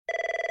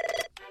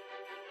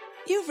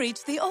You've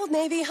reached the Old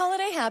Navy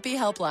Holiday Happy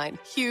Helpline.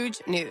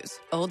 Huge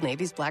news. Old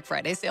Navy's Black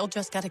Friday sale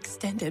just got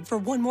extended for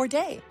one more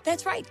day.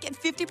 That's right. Get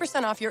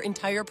 50% off your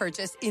entire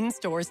purchase in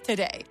stores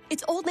today.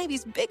 It's Old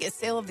Navy's biggest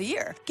sale of the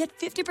year. Get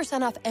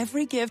 50% off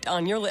every gift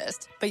on your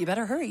list. But you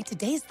better hurry.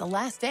 Today's the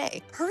last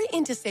day. Hurry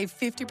in to save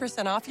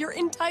 50% off your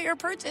entire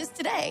purchase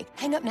today.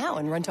 Hang up now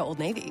and run to Old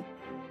Navy.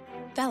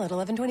 Valid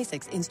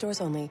 11/26 in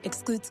stores only.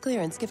 Excludes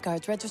clearance gift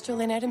cards, register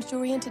lane items,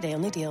 jewelry, and today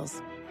only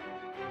deals.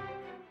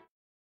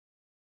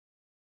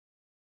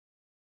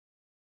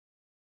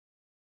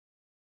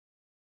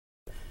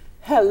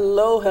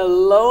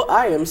 Hello.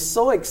 I am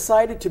so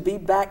excited to be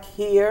back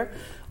here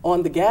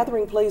on the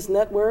Gathering Place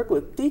Network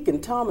with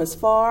Deacon Thomas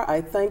Farr.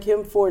 I thank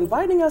him for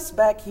inviting us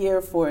back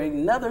here for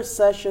another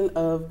session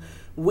of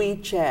We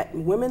Chat,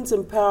 Women's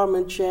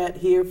Empowerment Chat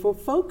here for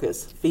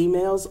Focus,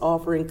 females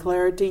offering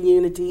clarity,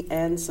 unity,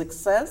 and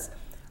success.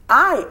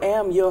 I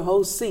am your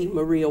host, C.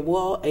 Maria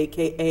Wall,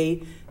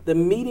 a.k.a. the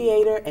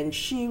mediator and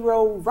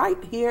shero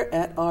right here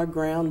at our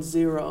Ground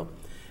Zero.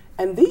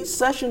 And these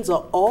sessions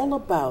are all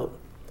about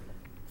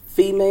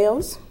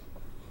females,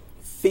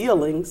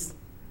 feelings,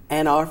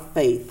 and our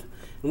faith.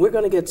 And we're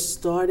going to get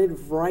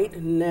started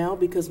right now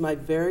because my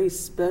very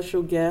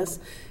special guest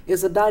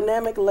is a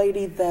dynamic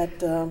lady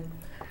that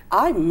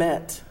I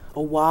met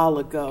a while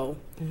ago.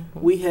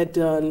 Mm-hmm. We had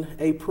done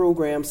a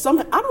program.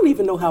 I don't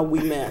even know how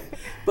we met,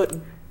 but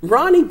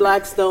Ronnie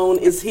Blackstone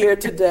is here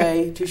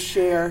today to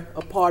share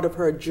a part of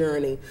her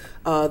journey.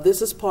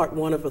 This is part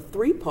one of a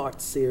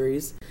 3-part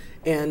series.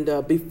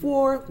 And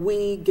before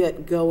we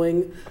get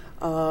going,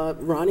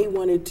 Ronnie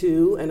wanted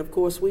to, and of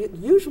course we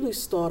usually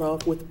start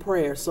off with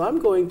prayer. So I'm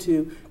going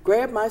to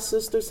grab my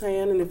sister's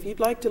hand, and if you'd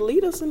like to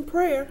lead us in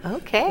prayer,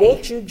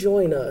 won't you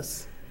join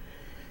us?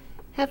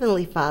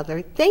 Heavenly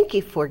Father, thank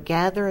you for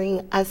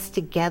gathering us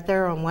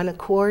together on one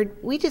accord.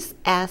 We just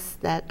ask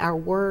that our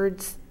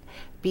words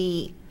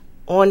be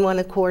on one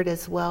accord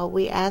as well.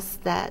 We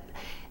ask that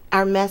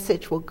our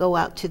message will go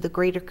out to the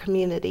greater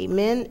community,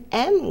 men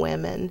and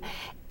women,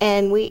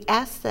 and we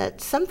ask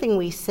that something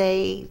we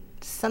say,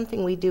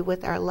 something we do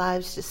with our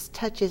lives just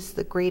touches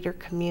the greater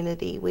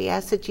community. We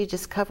ask that you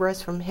just cover us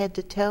from head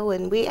to toe,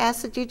 and we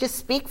ask that you just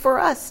speak for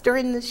us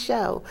during the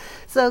show.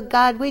 So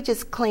God, we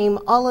just claim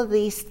all of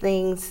these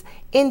things.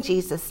 In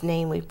Jesus'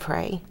 name we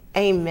pray.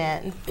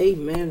 Amen.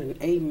 Amen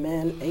and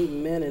amen,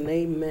 amen and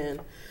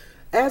amen.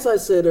 As I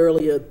said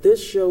earlier,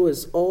 this show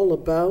is all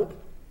about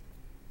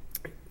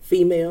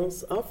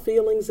females, our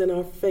feelings, and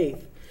our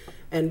faith.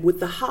 And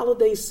with the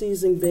holiday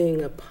season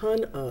being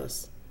upon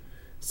us,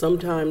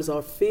 sometimes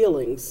our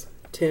feelings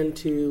tend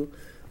to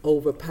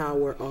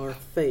overpower our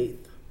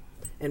faith.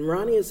 And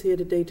Ronnie is here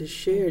today to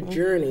share a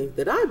journey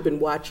that I've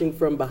been watching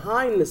from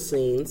behind the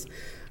scenes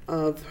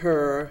of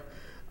her,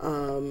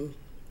 we'll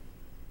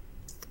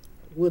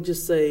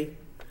just say,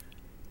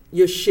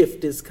 your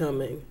shift is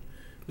coming.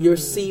 Your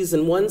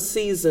season, one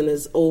season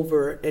is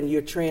over and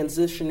you're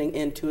transitioning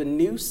into a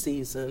new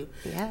season.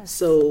 Yes.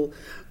 So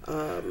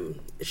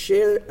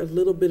share a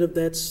little bit of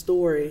that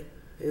story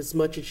as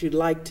much as you'd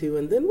like to,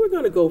 and then we're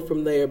going to go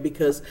from there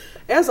because,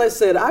 as I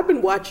said, I've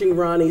been watching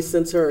Ronnie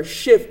since her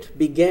shift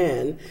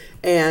began,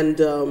 and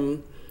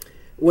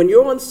when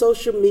you're on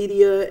social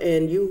media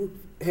and you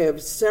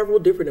have several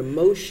different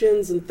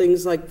emotions and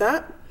things like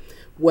that,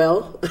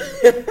 well,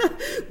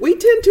 we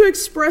tend to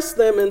express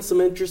them in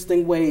some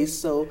interesting ways,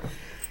 so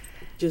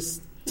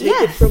just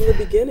take it from the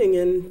beginning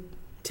and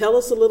tell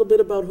us a little bit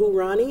about who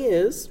Ronnie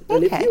is,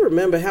 and if you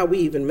remember how we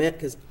even met,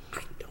 because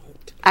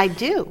I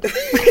do.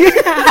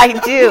 I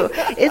do.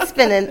 It's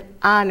been an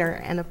honor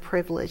and a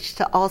privilege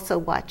to also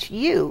watch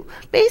you,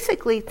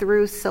 basically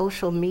through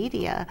social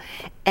media.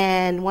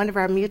 And one of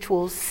our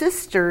mutual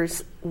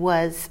sisters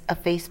was a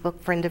Facebook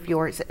friend of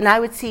yours. And I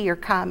would see your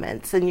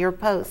comments and your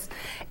posts.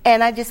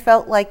 And I just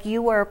felt like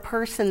you were a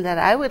person that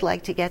I would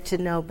like to get to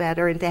know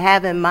better and to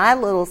have in my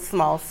little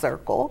small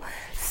circle.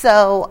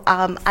 So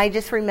I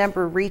just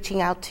remember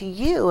reaching out to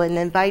you and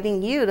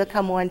inviting you to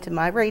come on to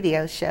my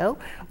radio show,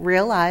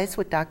 Realize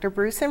with Dr.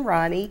 Bruce and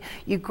Ronnie.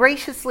 You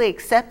graciously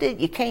accepted.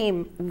 You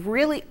came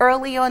really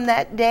early on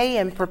that day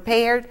and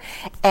prepared.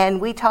 And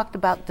we talked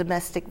about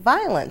domestic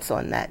violence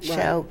on that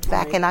show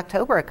back in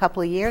October a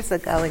couple of years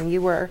ago. And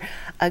you were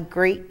a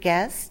great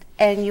guest.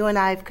 And you and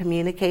I have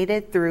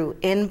communicated through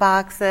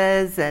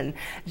inboxes and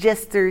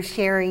just through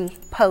sharing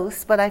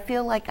posts, but I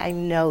feel like I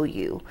know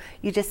you.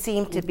 You just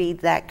seem to be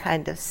that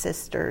kind of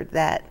sister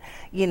that,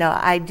 you know,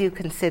 I do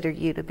consider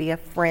you to be a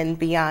friend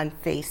beyond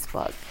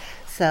Facebook.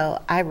 So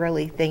I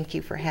really thank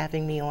you for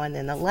having me on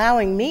and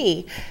allowing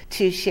me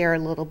to share a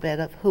little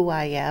bit of who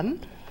I am.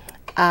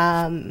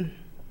 I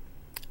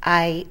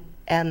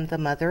am the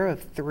mother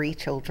of 3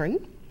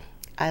 children.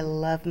 I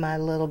love my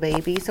little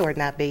babies, or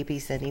not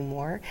babies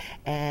anymore,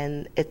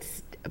 and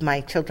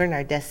my children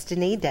are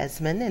Destiny,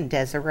 Desmond, and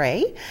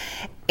Desiree,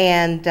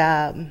 and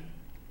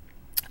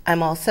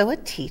I'm also a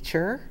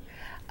teacher,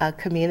 a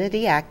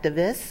community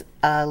activist,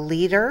 a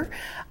leader,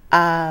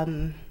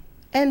 and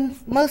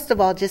most of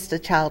all, just a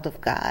child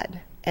of God.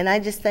 And I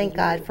just thank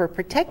God for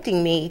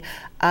protecting me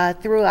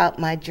throughout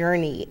my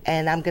journey.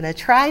 And I'm going to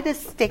try to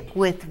stick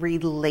with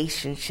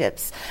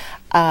relationships.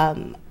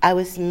 I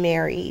was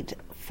married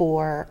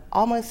for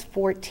almost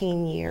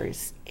 14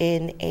 years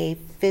in a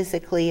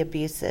physically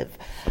abusive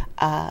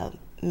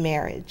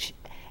marriage.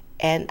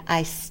 And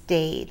I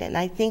stayed. And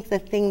I think the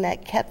thing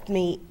that kept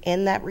me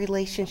in that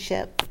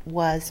relationship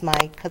was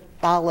my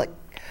Catholic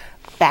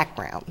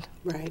background.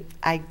 Right.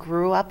 I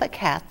grew up a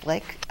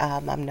Catholic.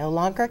 I'm no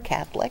longer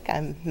Catholic.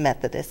 I'm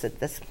Methodist at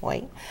this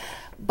point.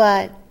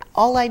 But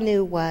all I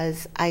knew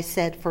was I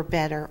said for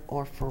better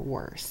or for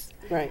worse.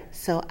 Right.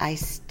 So I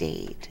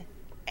stayed,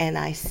 and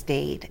I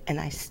stayed, and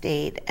I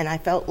stayed. And I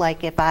felt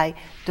like if I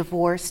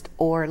divorced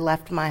or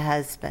left my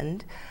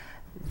husband,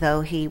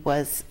 though he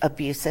was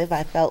abusive,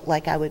 I felt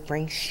like I would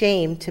bring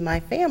shame to my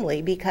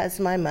family because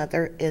my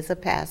mother is a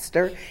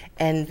pastor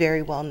and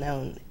very well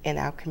known in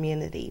our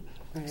community.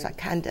 Right. So I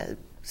kind of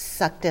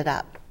sucked it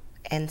up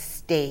and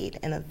stayed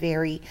in a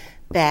very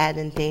bad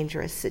and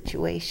dangerous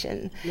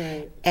situation.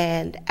 Right.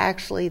 And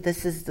actually,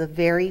 this is the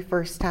very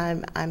first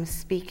time I'm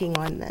speaking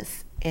on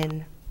this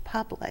in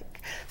public.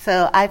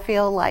 So I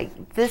feel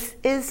like this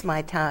is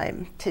my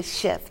time to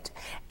shift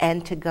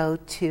and to go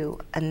to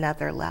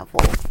another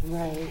level.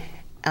 Right.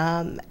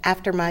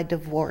 After my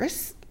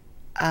divorce,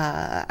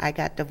 I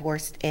got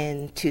divorced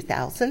in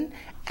 2000.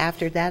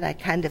 After that, I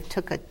kind of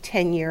took a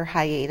 10-year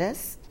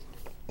hiatus,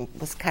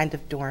 was kind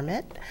of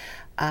dormant,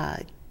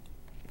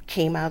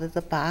 came out of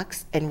the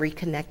box and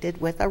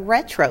reconnected with a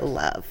retro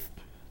love.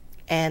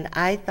 And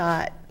I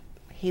thought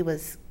he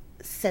was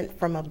sent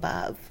from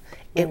above.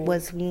 Right. It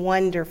was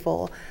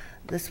wonderful.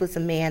 This was a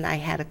man I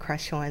had a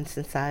crush on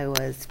since I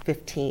was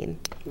 15.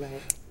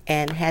 Right.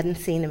 And hadn't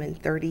seen him in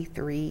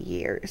 33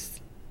 years.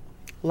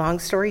 Long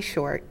story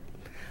short,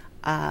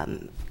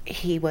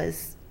 he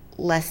was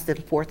less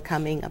than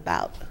forthcoming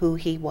about who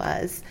he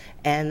was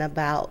and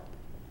about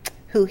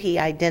who he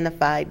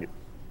identified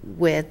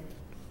with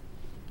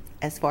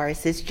as far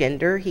as his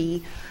gender.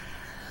 He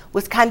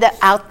was kind of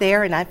out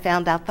there, and I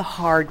found out the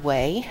hard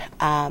way.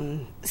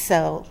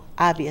 So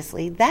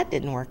obviously that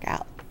didn't work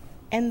out.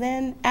 And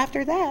then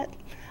after that,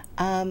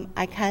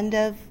 I kind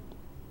of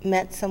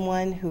met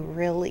someone who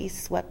really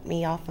swept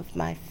me off of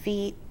my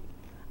feet.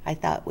 I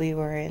thought we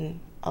were in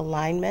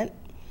alignment,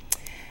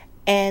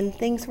 and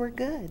things were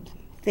good.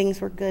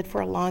 Things were good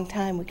for a long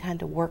time. We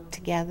kind of worked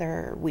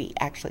together. We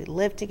actually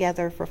lived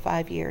together for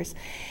 5 years.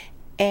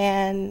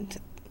 And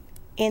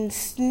in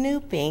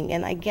snooping,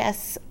 and I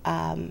guess,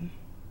 I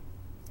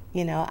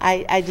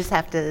just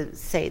have to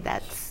say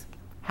that's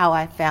how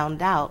I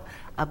found out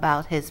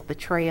about his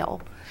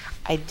betrayal.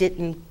 I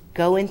didn't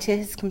go into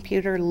his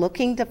computer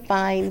looking to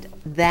find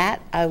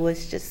that. I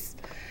was just,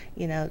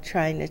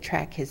 trying to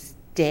track his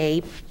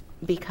day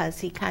because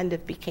he kind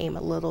of became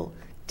a little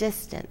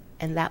distant,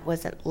 and that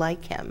wasn't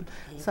like him.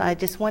 So I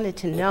just wanted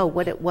to know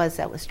what it was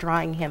that was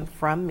drawing him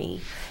from me.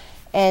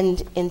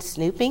 And in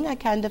snooping, I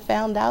kind of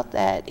found out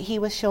that he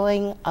was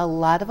showing a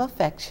lot of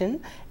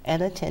affection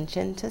and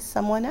attention to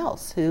someone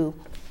else who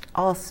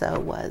also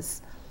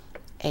was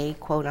a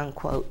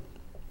quote-unquote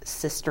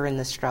sister in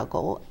the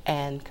struggle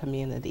and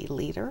community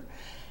leader.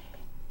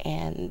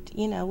 And,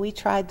 we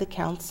tried the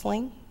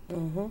counseling.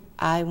 Mm-hmm.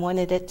 I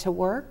wanted it to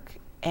work,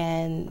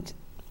 and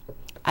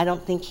I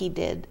don't think he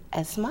did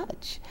as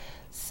much.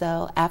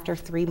 So after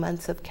 3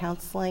 months of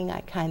counseling,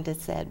 I kind of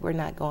said, we're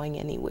not going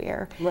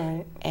anywhere.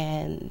 Right.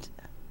 And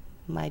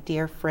my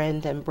dear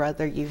friend and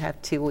brother, you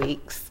have 2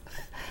 weeks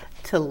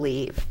to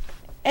leave.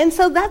 And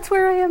so that's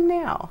where I am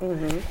now.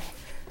 Mm-hmm.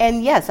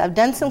 And yes, I've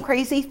done some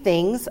crazy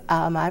things.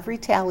 I've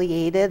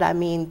retaliated. I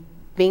mean,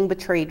 being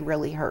betrayed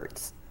really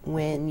hurts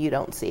when you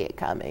don't see it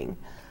coming,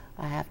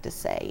 I have to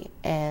say.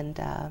 And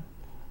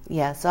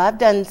so I've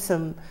done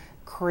some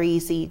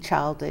crazy,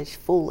 childish,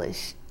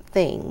 foolish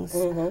things,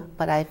 mm-hmm.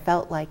 but I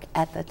felt like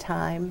at the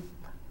time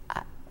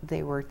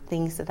they were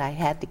things that I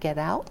had to get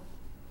out.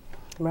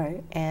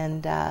 Right.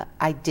 And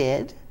I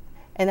did,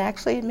 and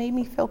actually it made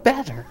me feel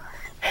better.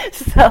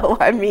 So,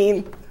 I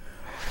mean...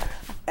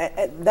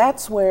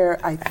 That's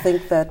where I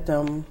think that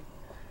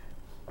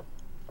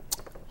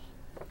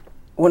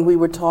when we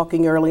were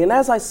talking earlier, and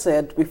as I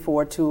said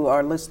before to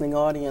our listening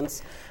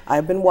audience,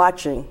 I've been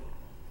watching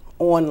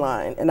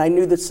online, and I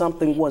knew that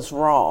something was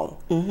wrong.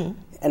 Mm-hmm.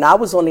 And I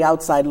was on the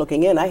outside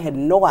looking in. I had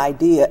no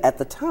idea at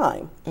the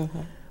time.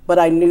 Mm-hmm. But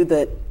I knew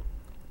that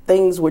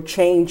things were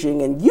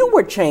changing, and you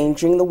were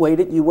changing the way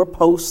that you were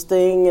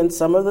posting and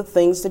some of the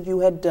things that you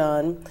had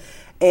done.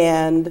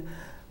 And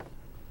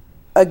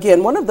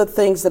again, one of the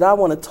things that I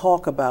want to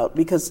talk about,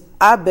 because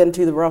I've been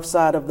to the rough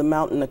side of the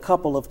mountain a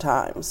couple of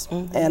times.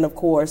 Mm-hmm. And of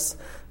course,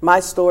 my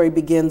story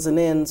begins and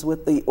begins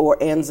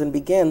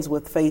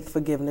with faith,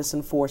 forgiveness,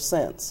 and 4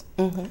 cents.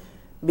 Mm-hmm.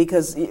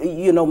 Because,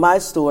 my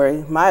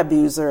story, my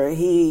abuser,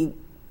 he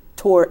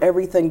tore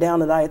everything down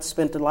that I had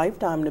spent a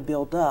lifetime to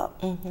build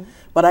up. Mm-hmm.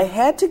 But I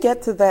had to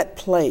get to that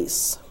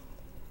place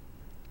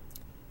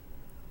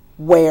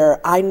where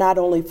I not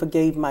only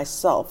forgave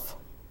myself,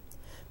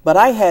 but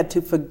I had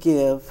to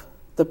forgive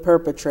the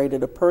perpetrator,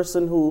 the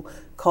person who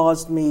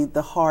caused me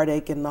the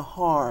heartache and the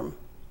harm.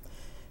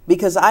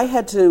 Because I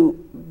had to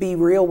be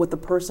real with the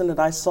person that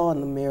I saw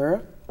in the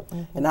mirror.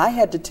 Mm-hmm. And I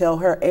had to tell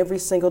her every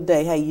single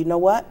day, hey, you know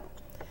what?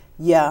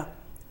 Yeah,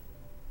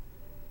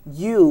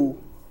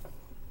 you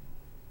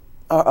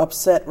are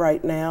upset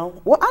right now.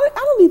 Well, I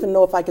don't even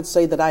know if I could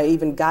say that I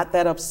even got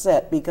that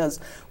upset, because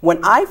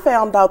when I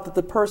found out that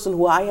the person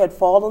who I had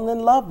fallen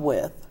in love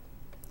with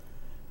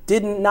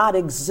did not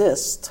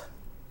exist,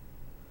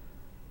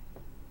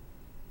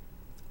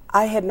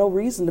 I had no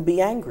reason to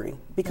be angry,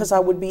 because I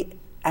would be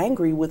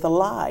angry with a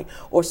lie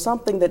or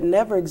something that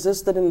never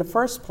existed in the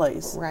first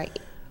place. Right.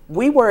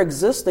 We were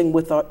existing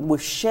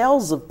with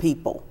shells of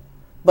people,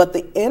 but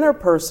the inner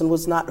person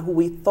was not who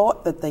we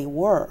thought that they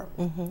were.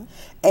 Mm-hmm.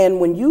 And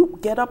when you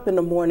get up in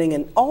the morning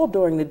and all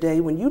during the day,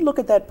 when you look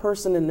at that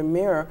person in the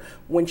mirror,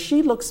 when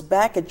she looks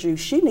back at you,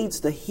 she needs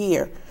to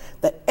hear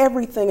that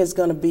everything is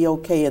going to be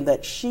okay and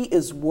that she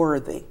is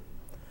worthy.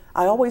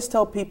 I always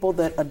tell people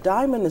that a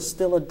diamond is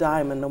still a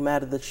diamond, no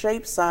matter the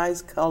shape,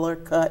 size, color,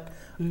 cut.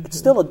 Mm-hmm. It's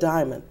still a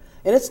diamond.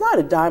 And it's not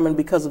a diamond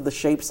because of the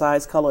shape,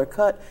 size, color,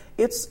 cut.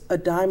 It's a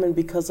diamond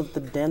because of the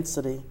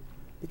density,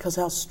 because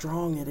how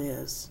strong it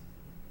is.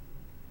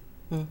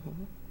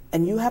 Mm-hmm.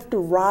 And you have to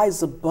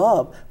rise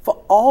above.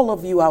 For all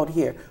of you out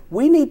here,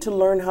 we need to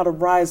learn how to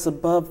rise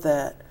above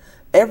that.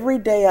 Every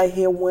day I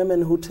hear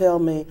women who tell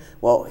me,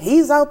 well,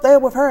 he's out there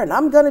with her and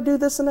I'm going to do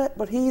this and that,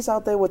 but he's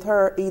out there with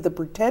her either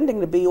pretending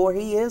to be, or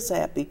he is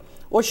happy,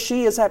 or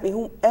she is happy,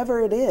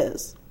 whoever it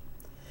is.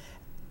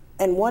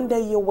 And one day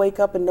you'll wake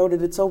up and know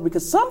that it's over,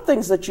 because some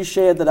things that you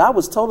shared that I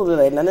was totally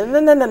like, no.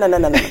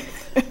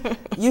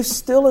 You're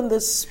still in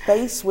this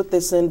space with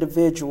this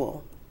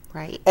individual.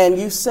 Right. And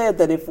you said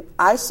that if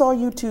I saw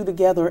you two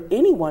together,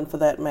 anyone for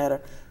that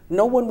matter,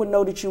 no one would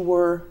know that you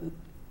were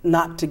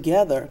not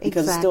together,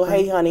 because It's still,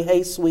 hey, honey,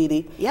 hey,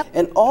 sweetie. Yep.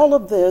 And all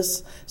of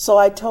this. So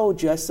I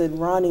told you, I said,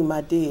 Ronnie,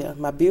 my dear,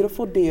 my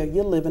beautiful dear,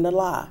 you're living a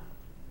lie.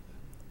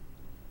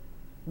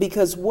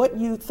 Because what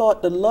you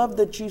thought, the love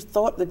that you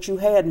thought that you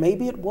had,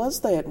 maybe it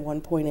was there at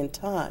one point in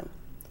time.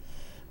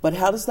 But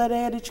how does that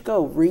adage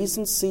go?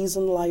 Reason,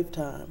 season,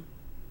 lifetime.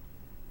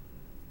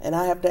 And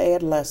I have to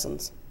add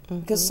lessons.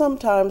 Mm-hmm. Because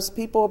sometimes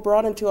people are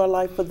brought into our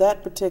life for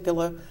that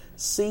particular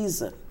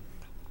season.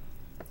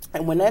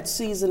 And when that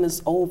season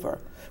is over,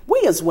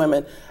 we as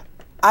women,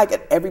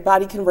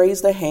 everybody can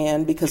raise their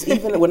hand, because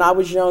even when I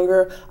was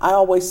younger, I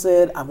always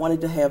said I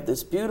wanted to have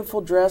this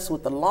beautiful dress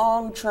with the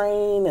long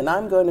train, and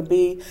I'm going to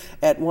be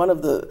at one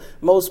of the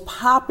most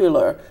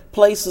popular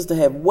places to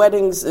have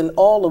weddings in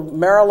all of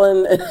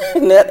Maryland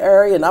in that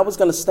area, and I was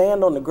going to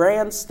stand on the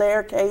grand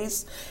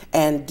staircase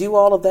and do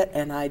all of that,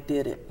 and I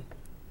did it.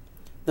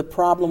 The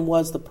problem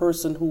was the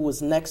person who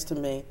was next to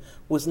me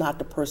was not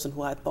the person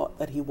who I thought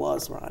that he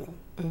was, Ronnie.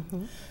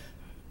 Mm-hmm.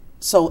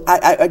 So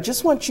I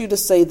just want you to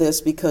say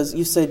this, because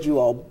you said you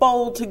all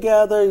bowl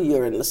together,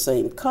 you're in the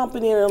same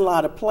company in a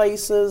lot of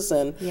places,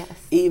 and yes.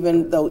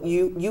 Even though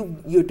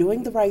you're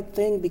doing the right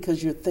thing,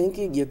 because you're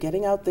thinking, you're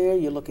getting out there,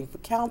 you're looking for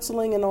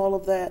counseling and all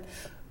of that,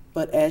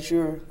 but as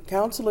your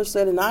counselor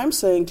said, and I'm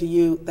saying to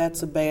you,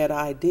 that's a bad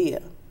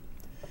idea,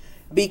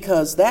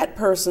 because that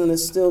person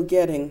is still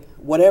getting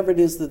whatever it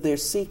is that they're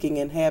seeking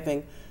and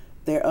having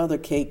their other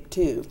cake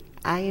too.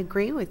 I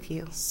agree with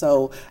you.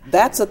 So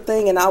that's a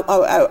thing, and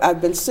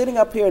I've been sitting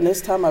up here, and this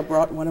time I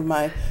brought one of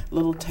my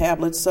little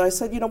tablets. So I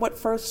said, you know what,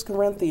 1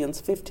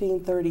 Corinthians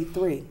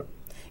 15:33,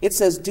 it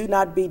says, do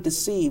not be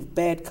deceived,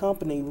 bad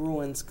company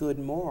ruins good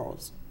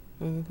morals.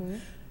 Mm-hmm.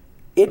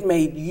 It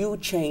made you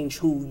change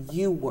who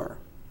you were.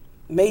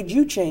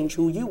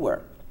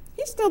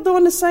 He's still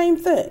doing the same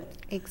thing.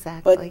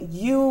 Exactly. But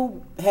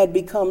you had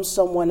become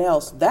someone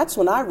else. That's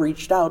when I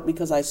reached out,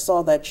 because I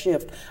saw that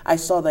shift. I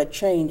saw that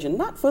change, and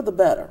not for the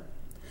better.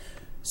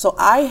 So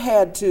I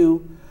had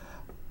to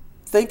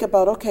think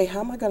about, okay, how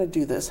am I going to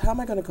do this? How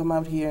am I going to come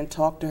out here and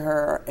talk to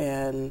her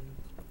and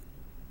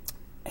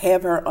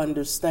have her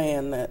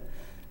understand that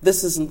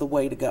this isn't the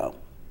way to go?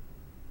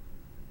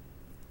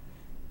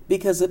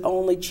 Because it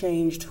only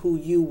changed who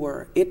you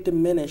were. It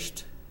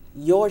diminished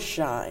your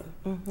shine.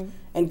 Mm-hmm.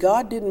 And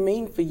God didn't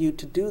mean for you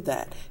to do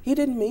that. He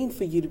didn't mean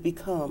for you to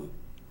become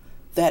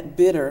that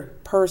bitter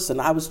person.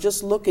 I was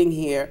just looking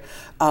here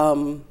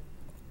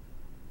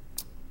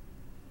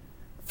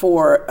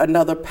for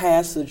another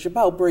passage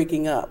about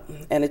breaking up,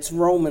 and it's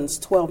Romans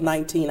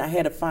 12:19. I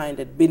had to find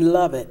it.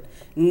 Beloved,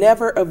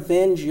 never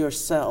avenge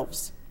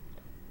yourselves,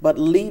 but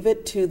leave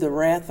it to the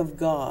wrath of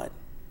God.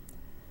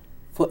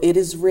 For it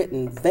is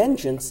written,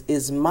 vengeance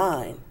is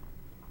mine.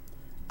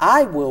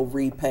 I will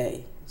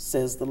repay,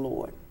 says the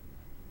Lord.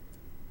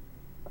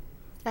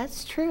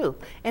 That's true.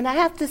 And I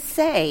have to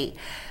say,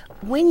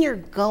 when you're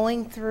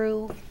going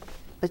through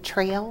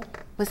betrayal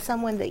with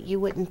someone that you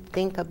wouldn't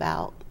think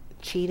about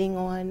cheating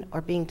on or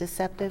being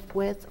deceptive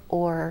with,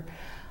 or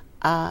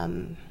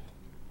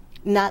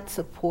not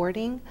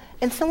supporting,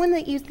 and someone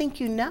that you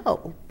think you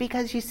know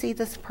because you see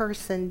this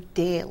person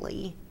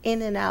daily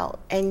in and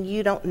out, and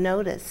you don't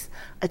notice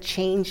a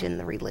change in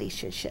the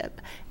relationship,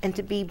 and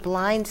to be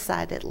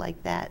blindsided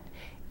like that,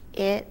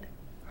 it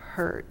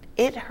hurt.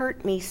 It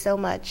hurt me so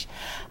much.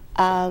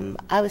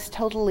 I was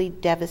totally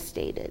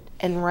devastated.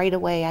 And right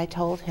away I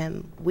told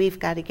him, we've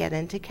got to get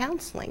into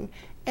counseling.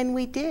 And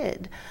we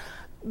did.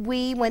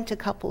 We went to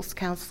couples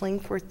counseling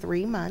for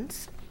 3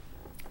 months.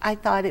 I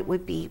thought it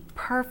would be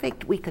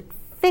perfect. We could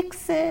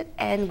fix it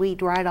and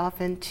we'd ride off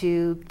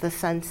into the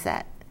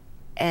sunset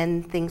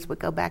and things would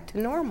go back to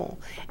normal.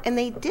 And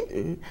they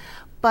didn't.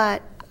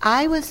 But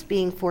I was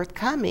being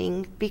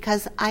forthcoming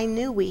because I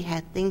knew we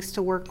had things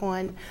to work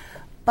on.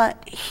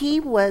 But he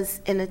was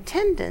in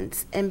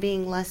attendance and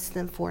being less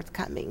than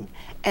forthcoming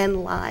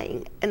and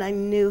lying. And I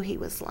knew he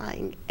was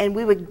lying. And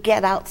we would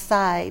get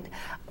outside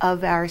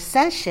of our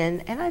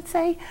session and I'd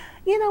say,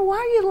 why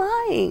are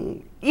you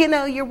lying?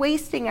 You're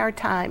wasting our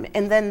time.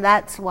 And then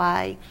that's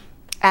why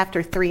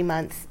after 3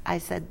 months, I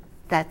said,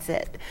 that's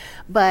it.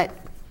 But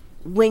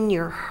when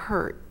you're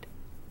hurt,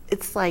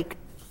 it's like,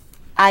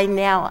 I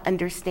now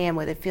understand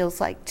what it feels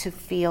like to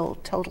feel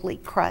totally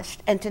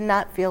crushed and to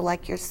not feel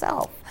like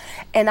yourself.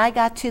 And I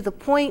got to the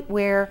point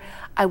where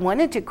I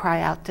wanted to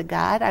cry out to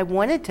God. I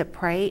wanted to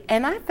pray,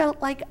 and I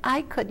felt like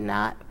I could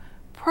not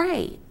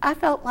pray. I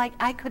felt like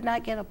I could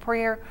not get a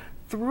prayer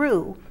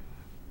through.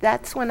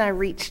 That's when I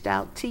reached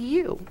out to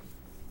you.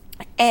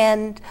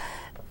 And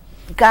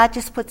God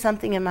just put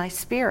something in my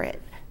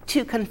spirit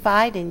to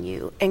confide in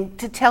you and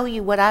to tell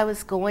you what I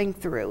was going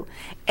through.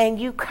 And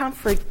you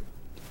comforted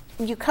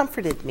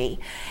me.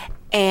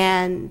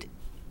 And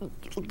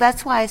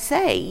that's why I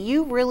say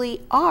you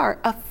really are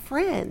a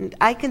friend.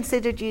 I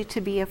considered you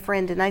to be a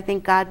friend, and I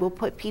think God will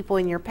put people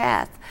in your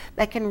path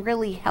that can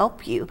really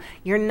help you.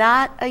 You're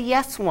not a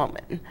yes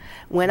woman.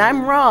 When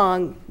I'm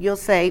wrong, you'll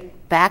say,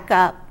 back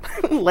up,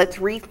 let's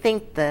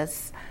rethink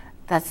this.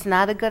 That's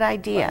not a good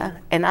idea.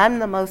 Right. And I'm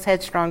the most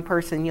headstrong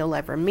person you'll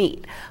ever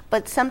meet.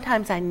 But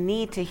sometimes I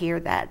need to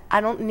hear that.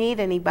 I don't need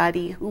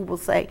anybody who will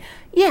say,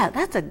 yeah,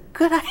 that's a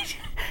good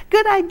idea.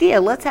 Good idea.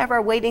 Let's have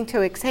our waiting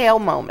to exhale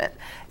moment.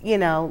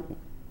 I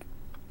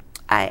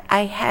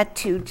had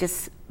to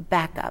just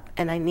back up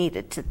and I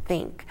needed to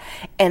think.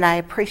 And I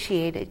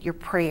appreciated your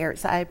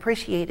prayers. I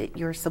appreciated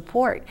your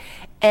support.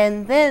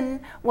 And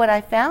then what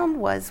I found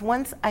was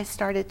once I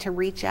started to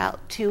reach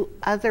out to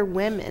other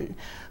women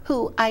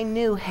who I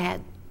knew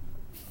had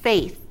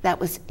faith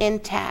that was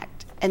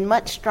intact and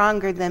much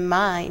stronger than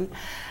mine,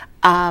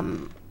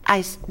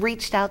 I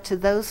reached out to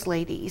those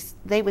ladies.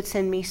 They would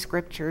send me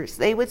scriptures.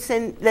 They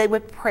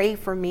would pray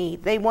for me.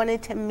 They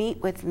wanted to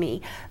meet with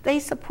me. They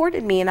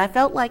supported me. And I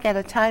felt like at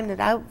a time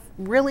that I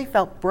really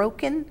felt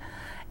broken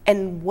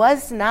and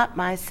was not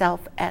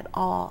myself at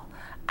all,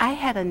 I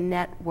had a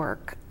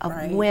network of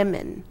right.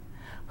 women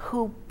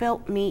who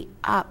built me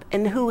up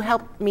and who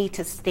helped me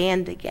to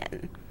stand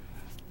again.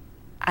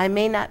 I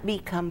may not be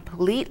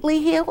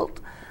completely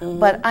healed,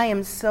 but I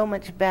am so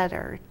much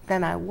better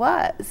than I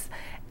was.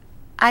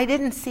 I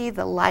didn't see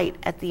the light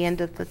at the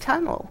end of the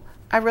tunnel.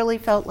 I really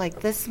felt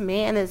like this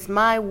man is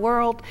my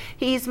world.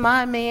 He's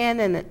my man,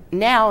 and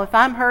now if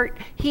I'm hurt,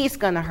 he's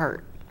going to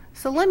hurt.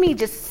 So let me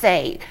just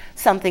say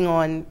something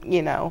on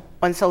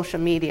social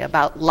media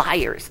about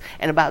liars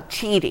and about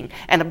cheating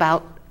and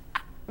about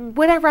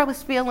whatever I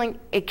was feeling,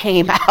 it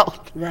came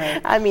out.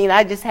 Right. I mean,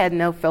 I just had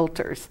no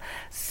filters.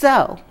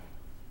 So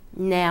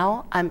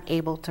now I'm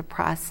able to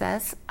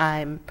process.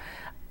 I'm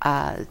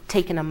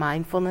taking a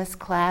mindfulness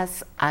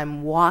class.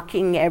 I'm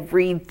walking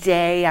every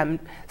day. I'm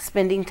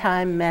spending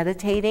time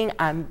meditating.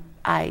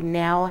 I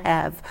now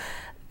have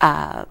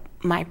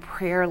my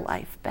prayer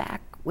life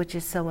back, which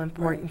is so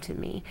important to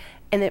me.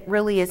 And it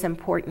really is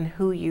important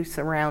who you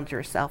surround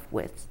yourself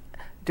with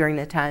during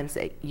the times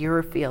that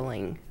you're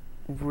feeling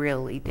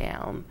really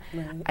down.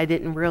 Right. I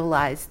didn't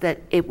realize that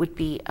it would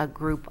be a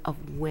group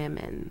of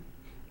women.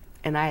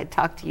 And I had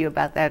talked to you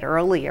about that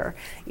earlier.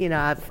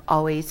 I've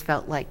always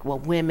felt like, well,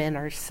 women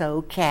are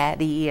so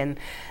catty and,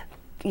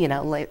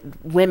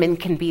 women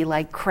can be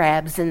like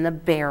crabs in the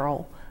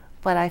barrel.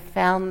 But I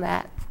found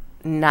that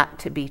not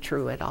to be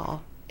true at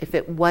all. If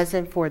it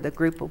wasn't for the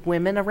group of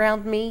women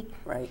around me,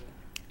 right.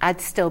 I'd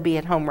still be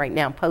at home right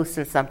now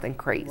posting something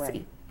crazy.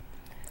 Right.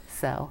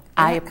 So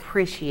I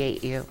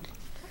appreciate you.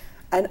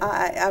 And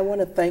I want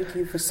to thank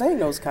you for saying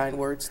those kind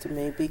words to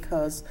me,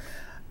 because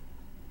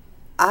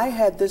I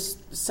had this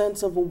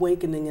sense of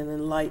awakening and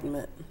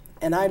enlightenment,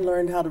 and I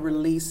learned how to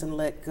release and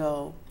let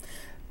go.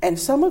 And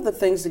some of the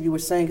things that you were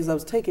saying, because I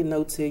was taking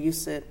notes here, you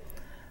said,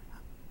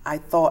 I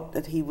thought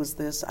that he was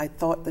this, I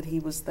thought that he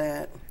was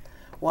that.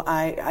 Well,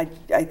 I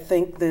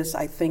think this,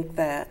 I think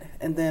that.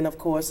 And then, of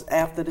course,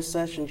 after the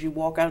sessions, you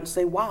walk out and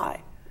say,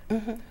 why?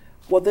 Mm-hmm.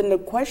 Well, then the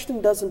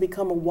question doesn't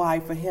become a why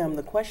for him.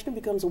 The question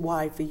becomes a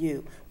why for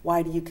you.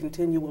 Why do you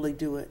continually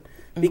do it?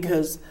 Mm-hmm.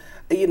 Because,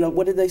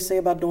 what did they say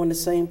about doing the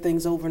same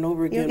things over and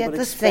over again? You get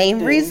the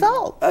same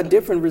result. A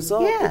different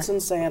result. Yeah. It's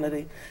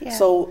insanity. Yeah.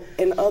 So,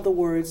 in other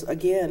words,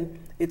 again,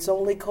 it's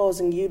only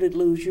causing you to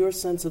lose your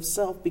sense of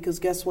self, because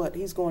guess what?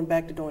 He's going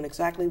back to doing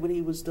exactly what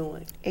he was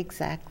doing.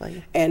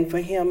 Exactly. And for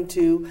him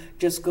to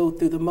just go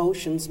through the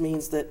motions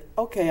means that,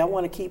 okay, I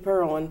want to keep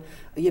her on,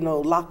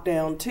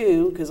 lockdown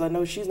too, because I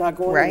know she's not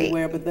going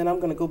anywhere, but then I'm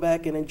going to go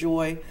back and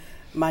enjoy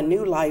my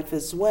new life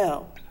as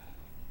well.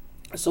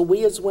 So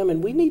we as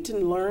women, we need to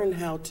learn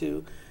how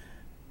to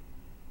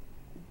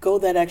go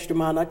that extra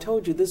mile. And I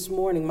told you this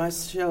morning,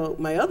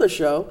 my other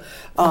show,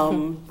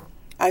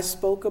 I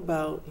spoke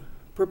about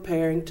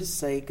preparing to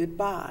say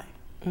goodbye.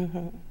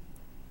 Mm-hmm.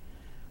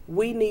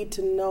 We need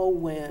to know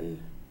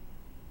when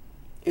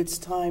it's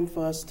time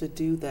for us to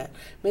do that.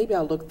 Maybe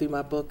I'll look through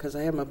my book, because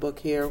I have my book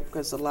here,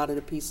 because a lot of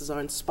the pieces are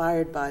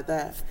inspired by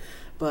that.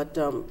 But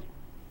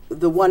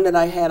the one that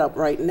I had up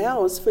right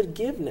now is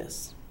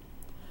forgiveness.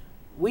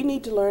 We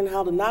need to learn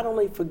how to not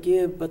only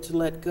forgive, but to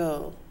let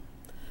go.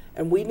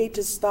 And we need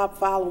to stop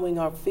following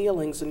our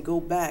feelings and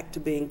go back to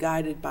being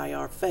guided by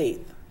our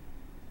faith.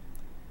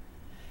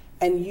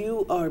 And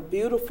you are a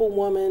beautiful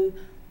woman.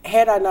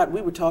 Had I not,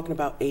 we were talking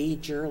about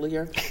age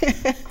earlier.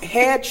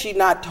 Had she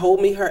not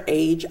told me her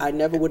age, I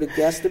never would have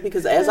guessed it,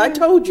 because as I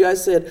told you, I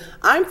said,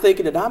 I'm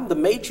thinking that I'm the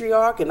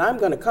matriarch and I'm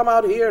going to come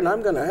out here and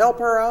I'm going to help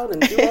her out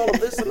and do all of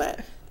this and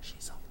that.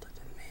 She's older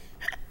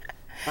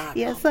than me.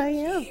 Yes, I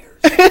am.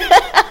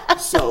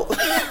 So,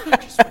 I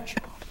just want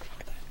you all to know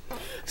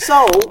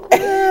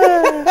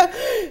that.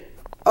 So,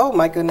 oh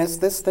my goodness,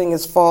 this thing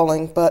is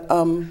falling. But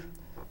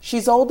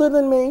she's older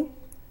than me.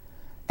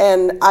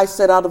 And I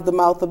said out of the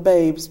mouth of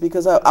babes,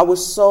 because I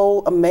was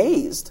so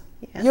amazed.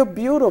 Yeah. You're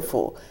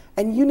beautiful.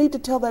 And you need to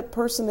tell that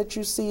person that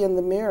you see in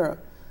the mirror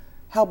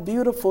how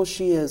beautiful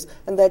she is,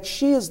 and that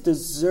she is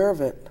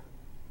deserving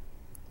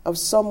of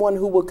someone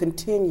who will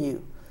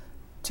continue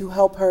to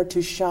help her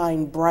to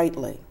shine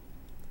brightly.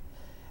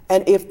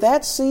 And if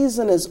that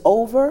season is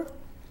over,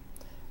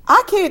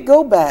 I can't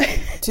go back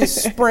to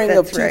spring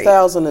of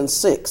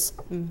 2006.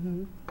 Right.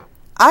 Mm-hmm.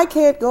 I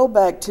can't go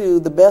back to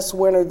the best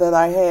winter that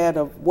I had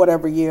of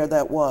whatever year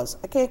that was.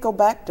 I can't go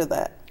back to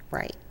that.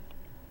 Right.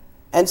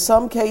 And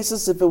some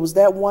cases, if it was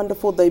that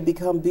wonderful, they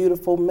become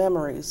beautiful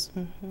memories.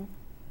 Mm-hmm.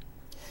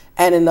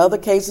 And in other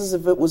cases,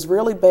 if it was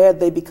really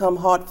bad, they become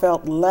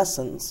heartfelt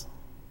lessons.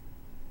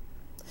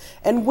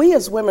 And we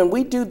as women,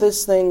 we do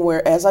this thing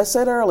where, as I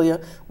said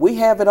earlier, we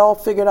have it all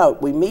figured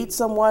out. We meet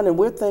someone and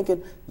we're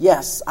thinking,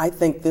 yes, I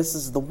think this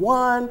is the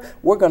one.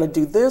 We're going to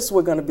do this.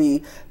 We're going to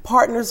be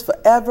partners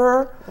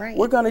forever. Right.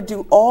 We're going to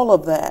do all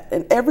of that.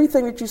 And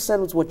everything that you said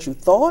was what you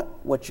thought,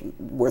 what you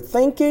were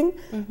thinking.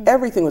 Mm-hmm.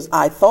 Everything was,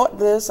 I thought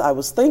this, I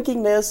was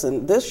thinking this,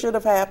 and this should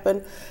have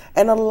happened.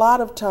 And a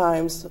lot of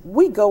times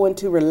we go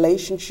into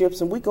relationships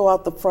and we go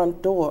out the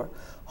front door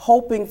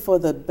hoping for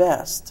the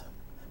best.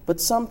 But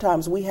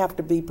sometimes we have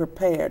to be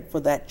prepared for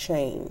that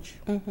change.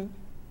 Mm-hmm.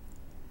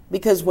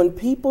 Because when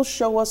people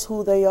show us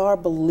who they are,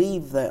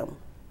 believe them.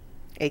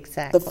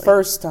 Exactly. The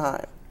first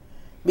time.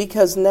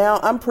 Because now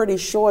I'm pretty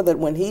sure that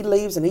when he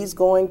leaves and he's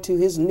going to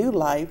his new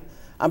life,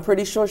 I'm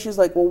pretty sure she's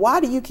like, well, why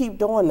do you keep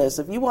doing this?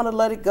 If you want to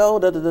let it go,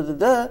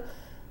 da-da-da-da-da.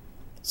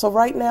 So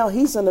right now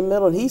he's in the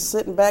middle and he's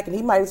sitting back and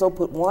he might as well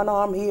put one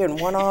arm here and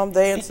one arm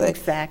there and say,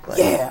 exactly.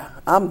 Yeah,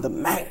 I'm the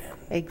man.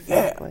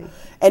 Exactly. Yeah.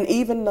 And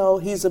even though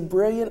he's a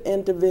brilliant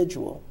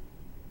individual,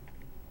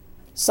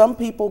 some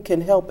people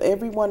can help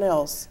everyone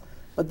else,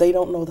 but they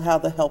don't know how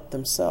to help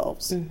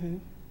themselves. Mm-hmm.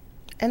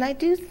 And I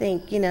do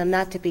think,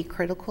 not to be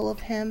critical of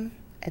him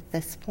at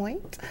this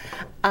point,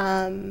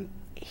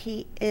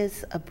 he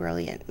is a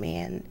brilliant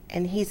man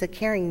and he's a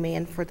caring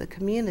man for the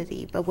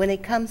community. But when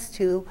it comes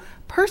to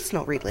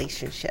personal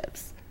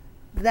relationships,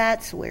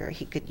 that's where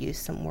he could use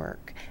some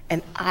work.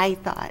 And I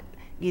thought,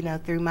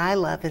 through my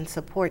love and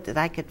support, that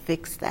I could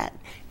fix that.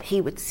 He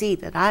would see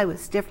that I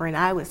was different.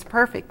 I was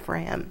perfect for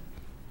him.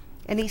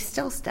 And he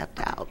still stepped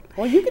out.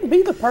 Well, you can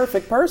be the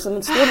perfect person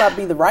and still not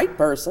be the right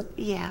person.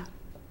 Yeah.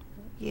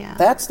 Yeah.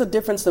 That's the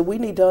difference that we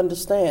need to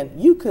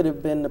understand. You could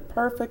have been the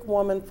perfect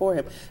woman for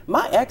him.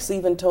 My ex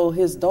even told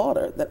his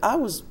daughter that I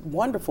was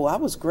wonderful. I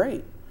was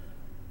great.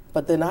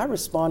 But then I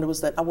responded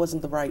was that I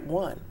wasn't the right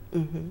one.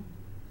 Mm-hmm.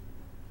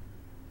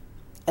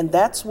 And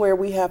that's where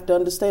we have to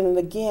understand. And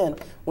again,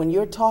 when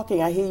you're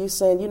talking, I hear you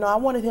saying, I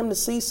wanted him to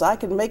see so I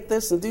could make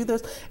this and do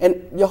this.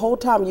 And your whole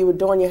time you were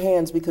doing your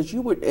hands because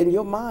you were, in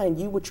your mind,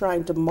 you were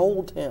trying to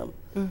mold him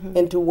mm-hmm.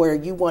 into where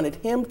you wanted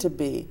him to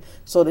be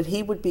so that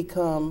he would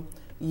become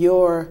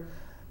your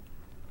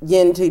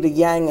yin to the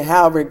yang,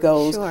 however it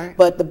goes. Sure.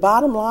 But the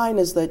bottom line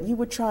is that you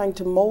were trying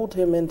to mold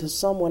him into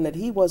someone that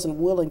he wasn't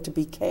willing to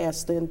be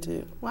cast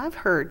into. Well, I've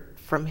heard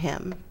from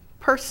him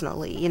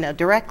personally,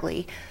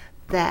 directly,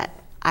 that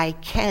I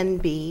can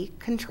be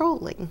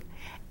controlling.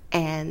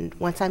 And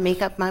once I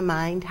make up my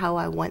mind how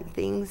I want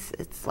things,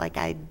 it's like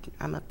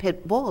I'm a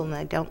pit bull and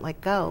I don't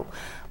let go.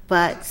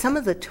 But some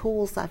of the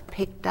tools I've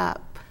picked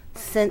up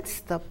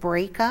since the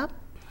breakup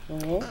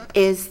mm-hmm.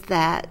 is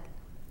that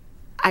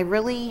I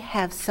really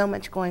have so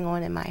much going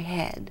on in my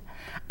head.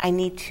 I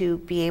need to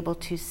be able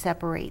to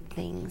separate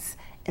things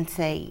and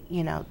say,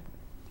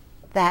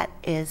 that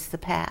is the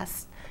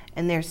past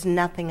and there's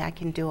nothing I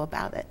can do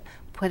about it.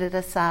 Put it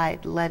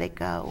aside, let it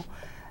go.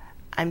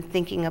 I'm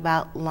thinking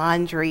about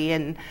laundry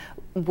and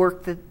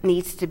work that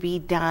needs to be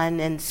done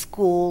and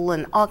school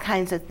and all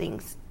kinds of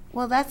things.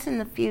 Well, that's in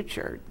the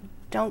future.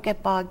 Don't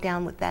get bogged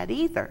down with that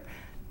either.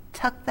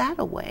 Tuck that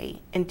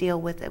away and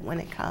deal with it when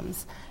it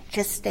comes.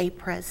 just stay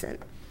present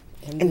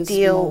In and this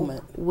deal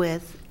moment.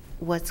 with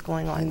what's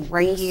going on In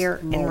right this here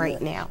and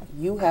right moment. now.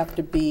 You have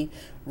to be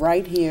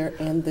right here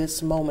in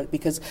this moment,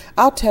 because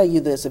I'll tell you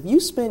this, if you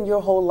spend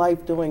your whole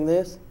life doing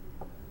this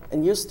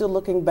and you're still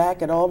looking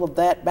back at all of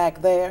that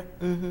back there,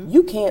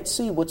 you can't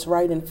see what's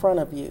right in front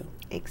of you.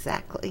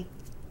 Exactly.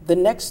 The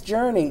next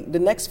journey, the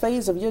next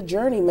phase of your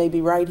journey may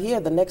be right here.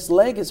 The next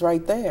leg is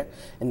right there.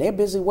 And they're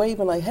busy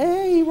waving like,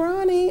 hey,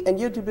 Ronnie, and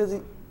you're too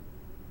busy.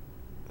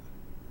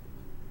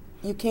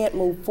 You can't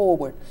move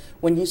forward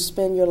when you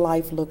spend your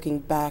life looking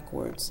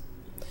backwards.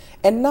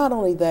 And not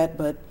only that,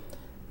 but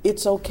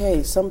it's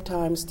okay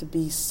sometimes to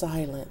be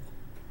silent.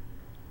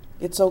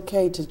 It's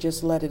okay to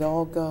just let it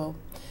all go.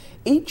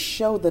 Each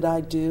show that I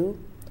do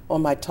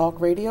on my talk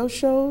radio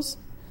shows,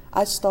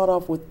 I start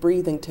off with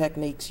breathing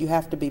techniques. You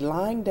have to be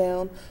lying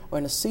down or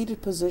in a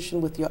seated position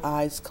with your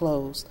eyes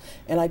closed.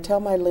 And I tell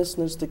my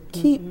listeners to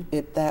keep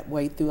it that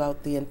way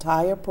throughout the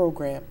entire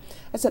program.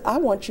 I said, I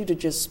want you to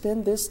just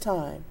spend this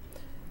time,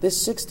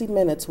 this 60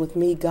 minutes with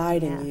me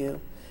guiding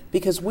you,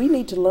 because we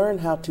need to learn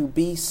how to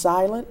be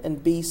silent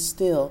and be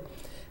still.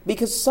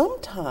 Because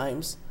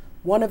sometimes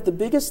one of the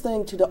biggest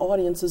things to the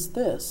audience is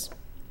this: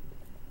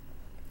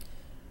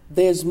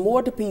 there's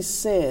more to be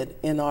said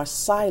in our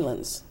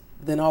silence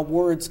than our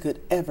words could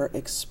ever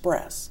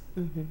express.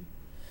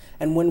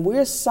 And when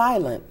we're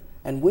silent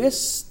and we're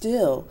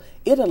still,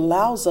 it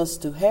allows us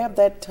to have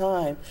that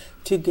time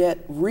to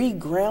get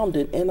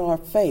regrounded in our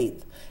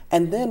faith.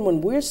 And then when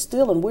we're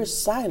still and we're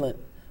silent,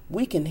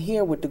 we can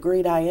hear what the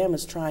great I Am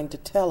is trying to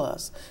tell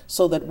us,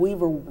 so that we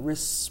will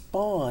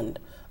respond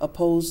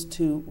opposed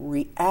to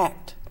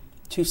react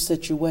to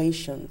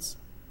situations.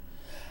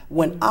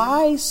 When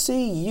I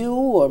see you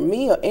or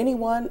me or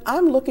anyone,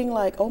 I'm looking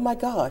like, oh my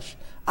gosh,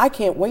 I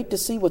can't wait to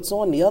see what's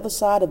on the other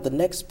side of the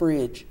next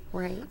bridge.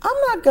 Right.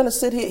 I'm not going to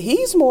sit here.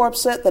 He's more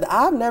upset that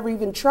I've never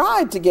even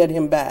tried to get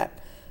him back.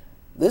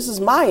 This is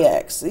my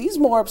ex. He's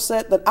more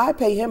upset that I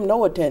pay him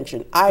no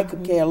attention. I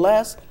could care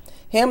less.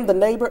 Him, the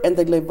neighbor, and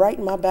they live right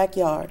in my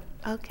backyard.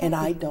 Okay. And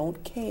I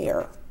don't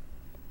care.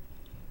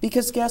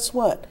 Because guess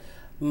what?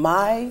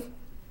 My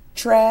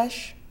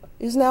trash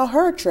is now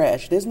her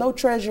trash. There's no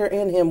treasure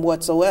in him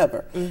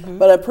whatsoever.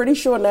 But I'm pretty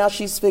sure now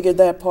she's figured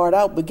that part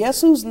out. But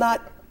guess who's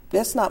not?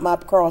 That's not my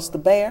cross to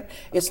bear.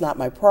 It's not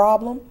my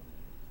problem.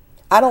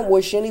 I don't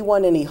wish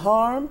anyone any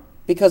harm,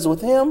 because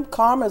with him,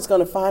 karma is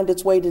going to find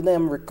its way to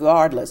them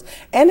regardless.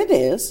 And it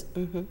is.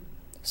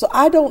 So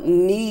I don't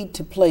need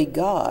to play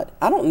God.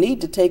 I don't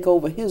need to take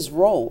over his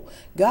role.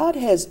 God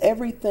has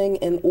everything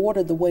in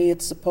order the way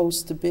it's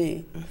supposed to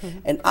be.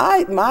 And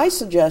my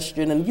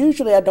suggestion, and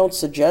usually I don't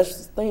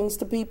suggest things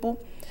to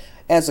people.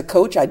 As a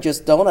coach, I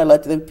just don't. I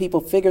let the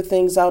people figure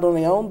things out on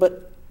their own.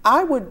 But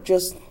I would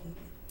just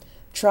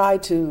try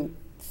to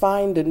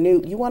find a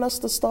new, you want us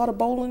to start a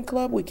bowling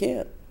club? We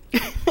can.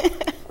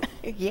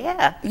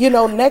 Yeah. You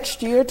know,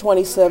 next year,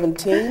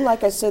 2017,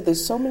 like I said,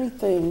 there's so many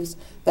things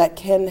that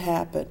can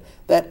happen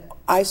that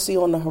I see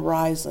on the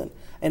horizon.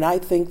 And I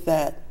think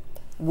that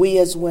we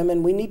as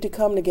women, we need to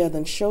come together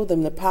and show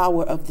them the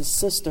power of the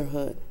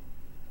sisterhood.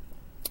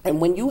 And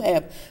when you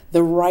have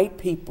the right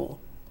people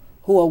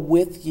who are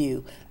with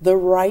you, the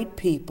right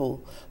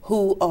people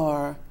who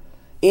are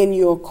in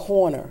your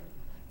corner,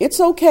 it's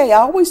okay. I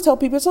always tell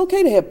people it's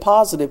okay to have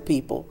positive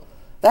people.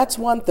 That's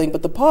one thing.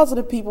 But the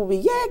positive people be,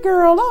 yeah,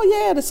 girl,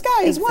 oh, yeah, the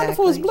sky is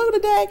wonderful. It's blue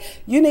today.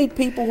 You need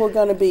people who are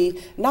going to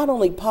be not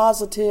only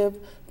positive,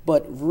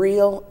 but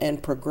real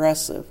and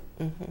progressive,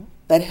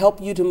 that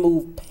help you to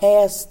move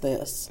past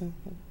this.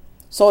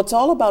 So it's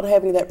all about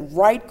having that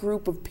right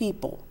group of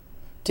people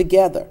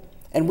together.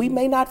 And we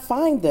may not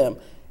find them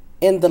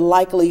in the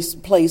likely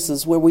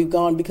places where we've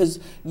gone, because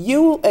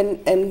you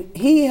and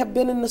he have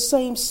been in the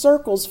same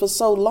circles for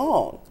so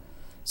long.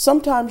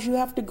 Sometimes you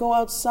have to go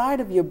outside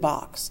of your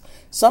box.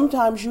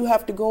 Sometimes you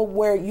have to go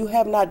where you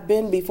have not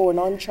been before, in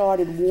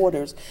uncharted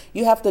waters.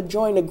 You have to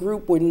join a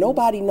group where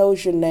nobody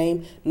knows your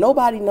name,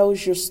 nobody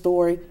knows your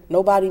story,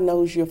 nobody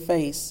knows your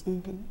face.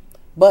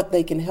 But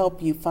they can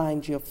help you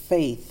find your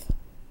faith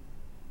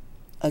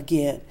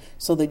again,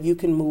 so that you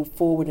can move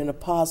forward in a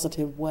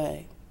positive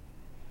way.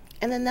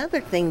 And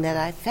another thing that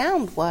I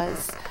found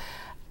was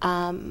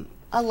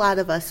a lot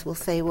of us will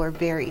say we're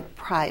very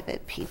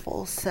private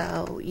people,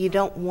 so you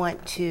don't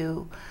want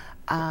to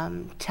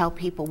tell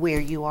people where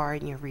you are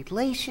in your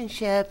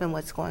relationship and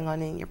what's going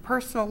on in your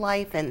personal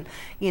life, and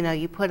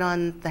you put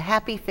on the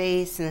happy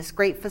face and this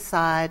great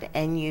facade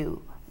and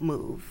you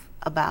move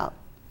about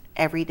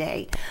every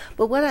day.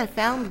 But what I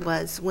found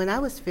was, when I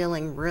was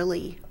feeling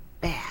really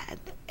bad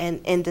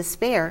and in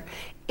despair,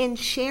 in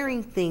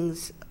sharing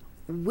things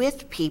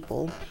with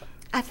people,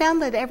 I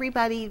found that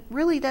everybody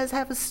really does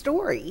have a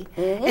story.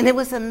 And it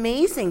was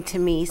amazing to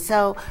me.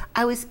 So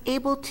I was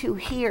able to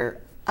hear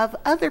of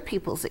other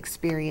people's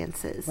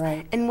experiences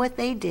and what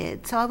they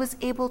did. So I was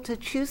able to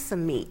choose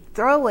some meat,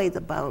 throw away the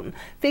bone,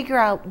 figure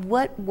out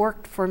what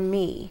worked for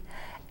me.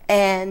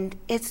 And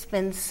it's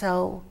been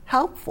so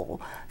helpful.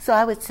 So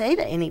I would say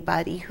to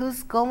anybody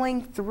who's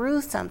going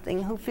through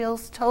something, who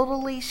feels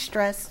totally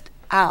stressed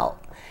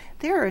out,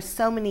 there are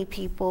so many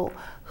people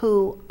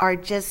who are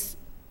just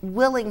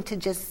willing to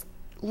just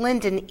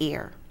lend an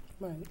ear.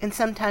 Right. And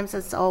sometimes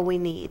that's all we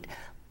need.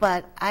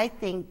 But I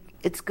think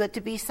it's good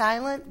to be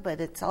silent, but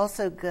it's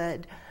also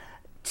good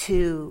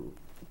to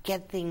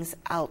get things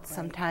out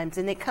sometimes.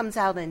 And it comes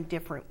out in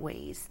different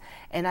ways.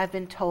 And I've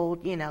been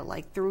told,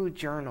 like through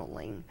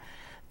journaling,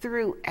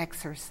 through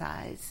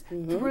exercise,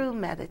 through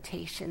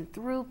meditation,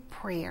 through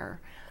prayer,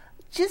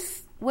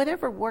 just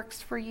whatever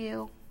works for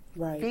you,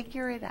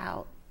 figure it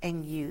out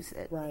and use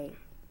it. Right.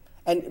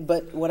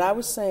 But what I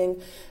was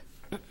saying,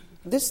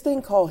 this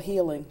thing called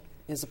healing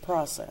is a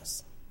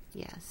process.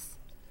 Yes.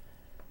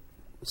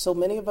 So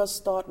many of us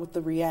start with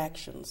the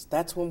reactions.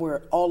 That's when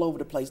we're all over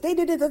the place. They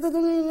did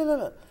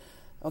it.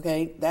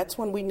 Okay, that's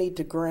when we need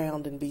to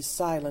ground and be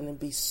silent and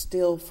be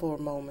still for a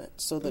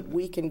moment so that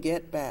we can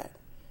get back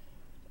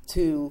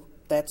to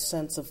that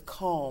sense of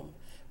calm.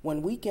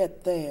 When we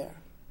get there,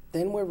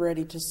 then we're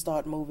ready to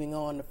start moving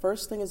on. The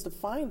first thing is to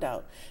find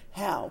out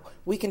how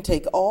we can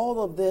take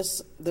all of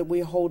this that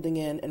we're holding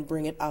in and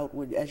bring it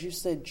outward. As you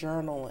said,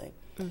 journaling,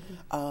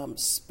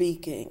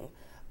 speaking,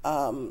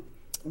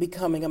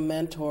 becoming a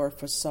mentor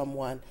for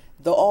someone,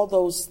 all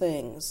those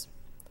things.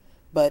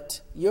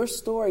 But your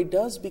story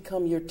does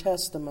become your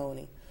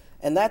testimony.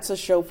 And that's a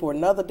show for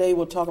another day.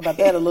 We'll talk about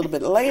that a little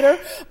bit later.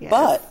 Yes.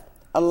 But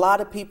a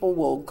lot of people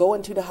will go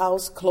into the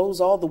house,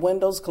 close all the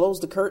windows, close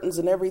the curtains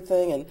and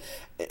everything. And,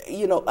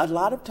 a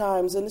lot of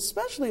times, and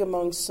especially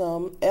among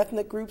some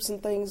ethnic groups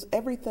and things,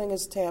 everything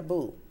is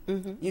taboo.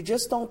 You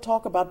just don't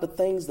talk about the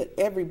things that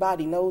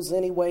everybody knows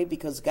anyway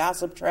because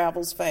gossip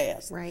travels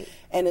fast. Right.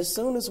 And as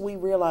soon as we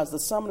realize that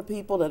some of the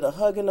people that are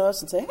hugging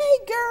us and say, hey,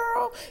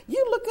 girl,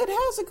 you look good,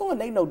 how's it going?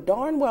 They know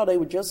darn well they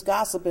were just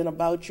gossiping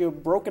about your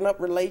broken up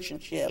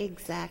relationship.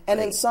 Exactly. And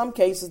in some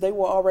cases, they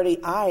were already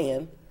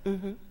eyeing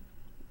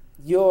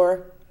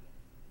your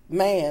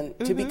man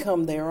to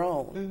become their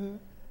own.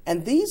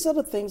 And these are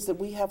the things that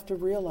we have to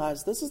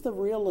realize. This is the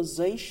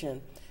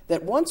realization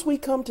that once we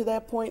come to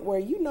that point where,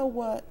 you know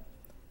what,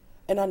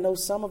 and I know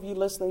some of you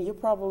listening, you're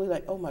probably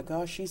like, oh my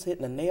gosh, she's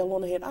hitting a nail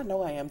on the head. I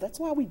know I am. That's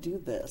why we do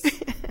this.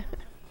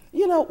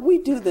 We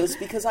do this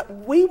because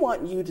we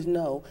want you to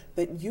know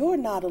that you're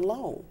not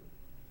alone.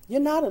 You're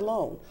not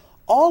alone.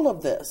 All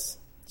of this,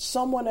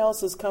 someone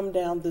else has come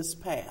down this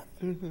path.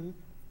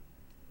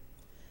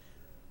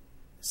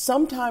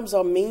 Sometimes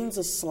our means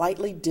are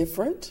slightly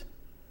different,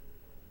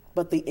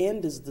 but the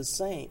end is the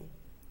same.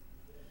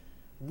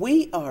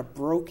 We are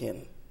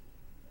broken.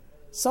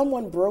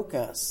 Someone broke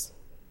us.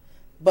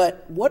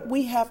 But what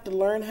we have to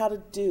learn how to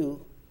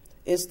do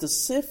is to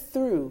sift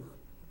through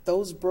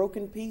those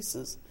broken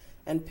pieces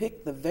and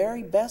pick the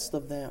very best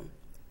of them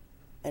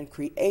and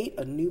create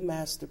a new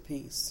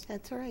masterpiece.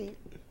 That's right.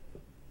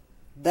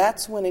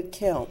 That's when it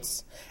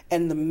counts.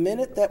 And the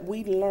minute that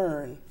we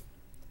learn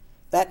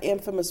that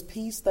infamous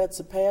peace that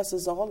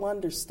surpasses all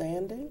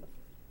understanding,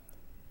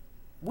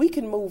 we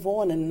can move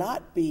on and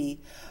not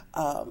be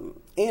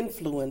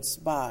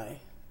influenced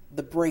by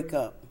the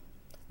breakup.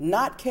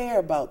 Not care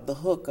about the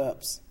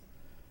hookups,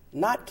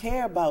 not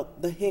care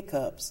about the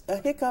hiccups. A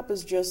hiccup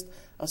is just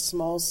a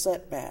small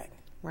setback.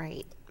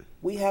 Right.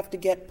 We have to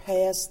get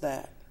past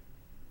that.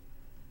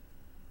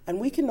 And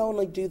we can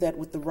only do that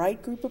with the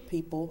right group of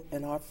people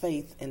and our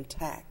faith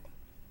intact.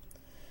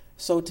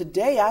 So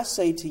today I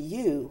say to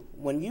you,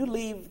 when you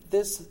leave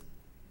this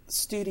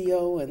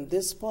studio and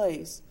this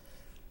place,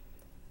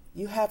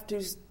 you have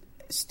to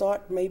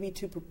start maybe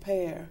to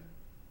prepare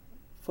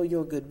for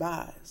your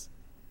goodbyes.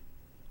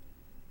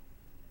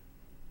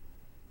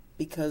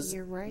 Because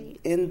you're right.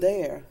 In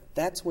there,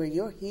 that's where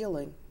your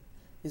healing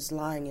is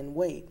lying in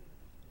wait.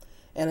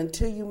 And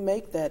until you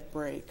make that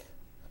break,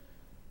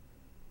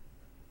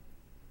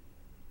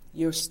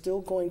 you're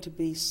still going to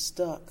be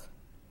stuck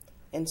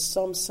in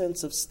some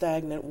sense of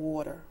stagnant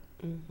water.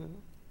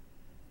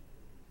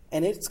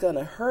 And it's going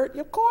to hurt.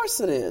 Of course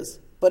it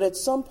is. But at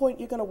some point,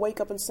 you're going to wake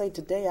up and say,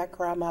 today I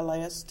cried my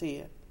last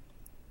tear.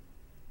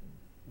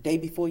 Day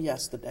before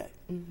yesterday.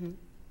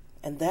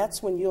 And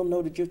that's when you'll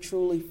know that you're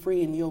truly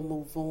free and you'll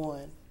move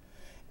on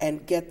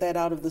and get that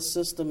out of the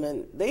system.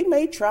 And they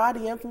may try to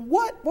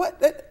what?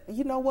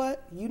 You know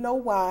what? You know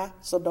why,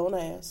 so don't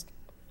ask.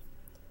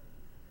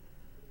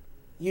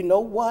 You know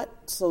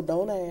what, so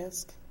don't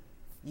ask.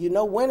 You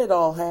know when it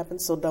all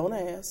happened, so don't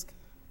ask.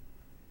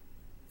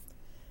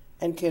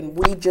 And can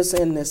we just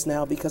end this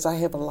now because I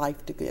have a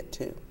life to get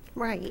to?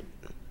 Right.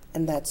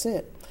 And that's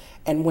it.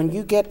 And when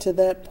you get to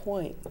that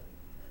point,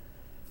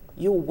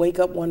 you'll wake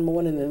up one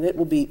morning and it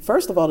will be,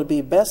 first of all, it'll be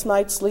the best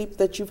night's sleep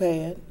that you've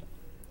had.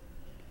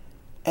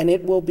 And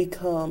it will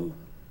become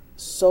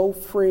so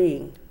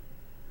freeing.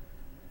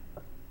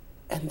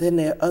 And then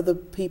there are other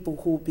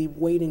people who will be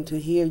waiting to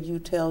hear you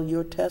tell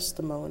your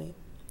testimony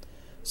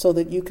so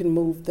that you can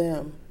move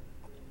them,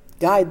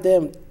 guide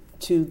them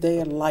to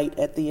their light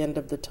at the end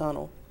of the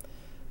tunnel.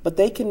 But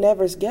they can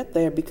never get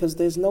there because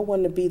there's no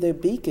one to be their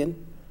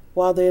beacon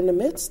while they're in the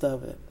midst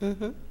of it.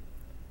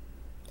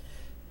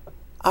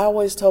 I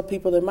always tell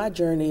people that my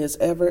journey is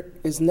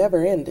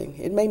never ending.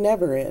 It may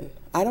never end.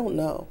 I don't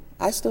know.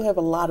 I still have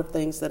a lot of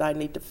things that I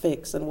need to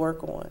fix and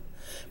work on.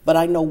 But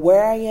I know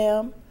where I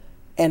am,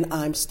 and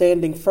I'm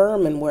standing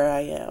firm in where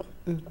I am.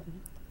 Mm-hmm.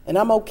 And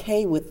I'm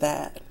okay with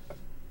that.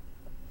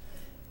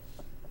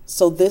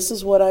 So this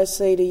is what I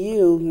say to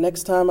you.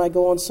 Next time I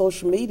go on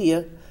social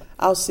media,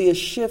 I'll see a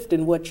shift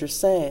in what you're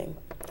saying.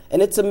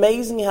 And it's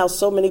amazing how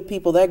so many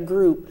people,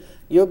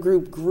 your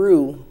group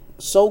grew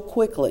so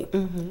quickly.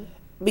 Mm-hmm.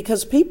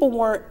 Because people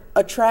weren't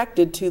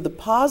attracted to the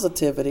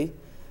positivity.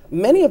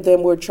 Many of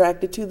them were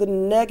attracted to the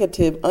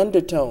negative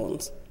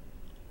undertones.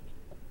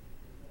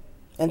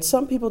 And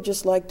some people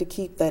just like to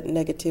keep that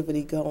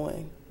negativity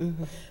going.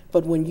 Mm-hmm.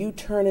 But when you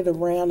turn it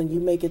around and you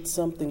make it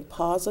something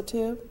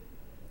positive,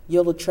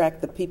 you'll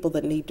attract the people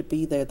that need to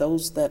be there,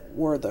 those that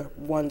were the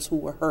ones who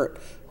were hurt,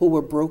 who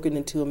were broken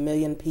into a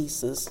million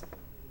pieces.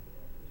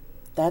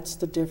 That's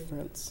the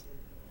difference.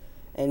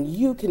 And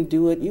you can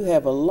do it. You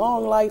have a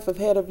long life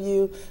ahead of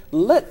you.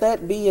 Let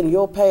that be in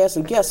your past.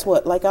 And guess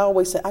what? Like I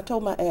always say, I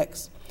told my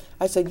ex,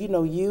 I said,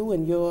 you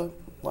and your,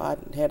 well,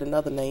 I had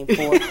another name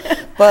for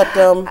it. But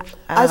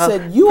I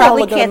said, you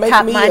all are going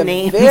to make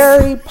me a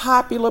very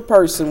popular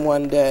person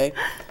one day,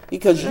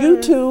 because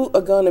you two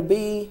are going to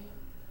be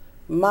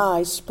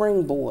my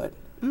springboard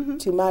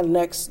to my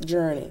next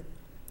journey.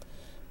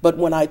 But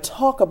when I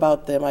talk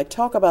about them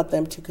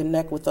to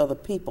connect with other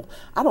people.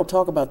 I don't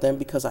talk about them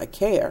because I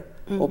care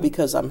or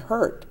because I'm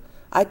hurt.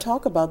 I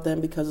talk about them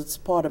because it's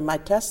part of my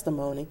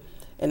testimony.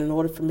 And in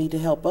order for me to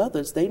help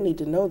others, they need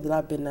to know that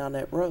I've been down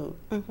that road.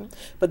 Mm-hmm.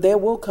 But there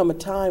will come a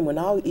time when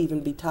I'll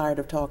even be tired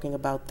of talking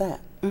about that.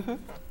 Mm-hmm.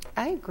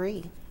 I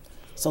agree.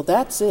 So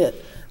that's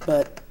it.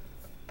 But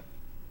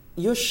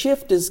your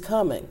shift is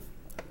coming.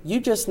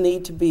 You just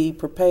need to be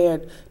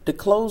prepared to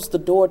close the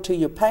door to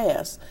your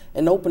past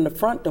and open the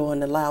front door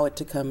and allow it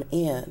to come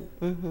in.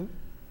 Mm-hmm.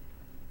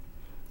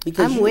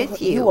 Because I'm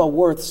with you. You are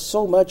worth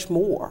so much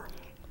more.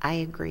 I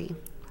agree.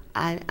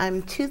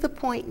 I'm to the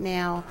point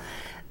now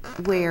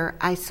where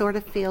I sort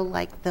of feel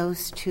like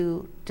those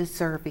two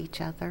deserve each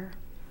other.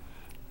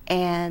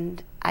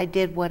 And I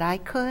did what I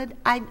could.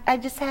 I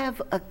just have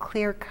a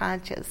clear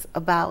conscience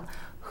about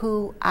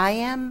who I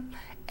am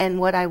and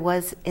what I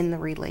was in the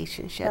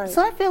relationship. Right.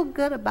 So I feel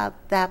good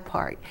about that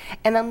part.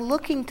 And I'm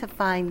looking to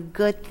find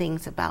good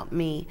things about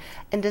me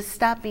and to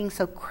stop being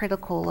so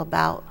critical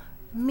about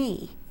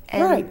me.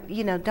 And,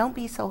 right. Don't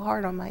be so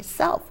hard on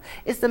myself.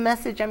 It's the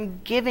message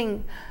I'm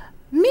giving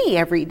me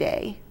every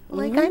day.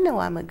 Like, I know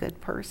I'm a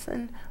good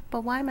person,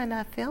 but why am I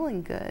not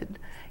feeling good?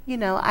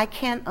 I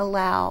can't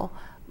allow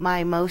my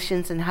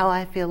emotions and how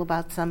I feel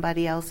about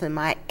somebody else and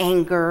my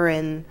anger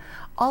and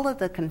all of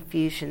the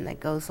confusion that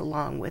goes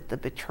along with the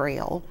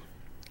betrayal.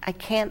 I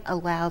can't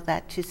allow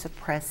that to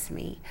suppress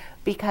me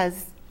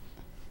because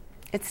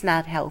it's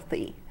not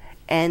healthy.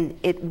 And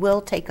it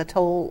will take a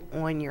toll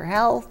on your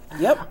health,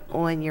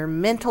 on your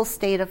mental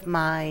state of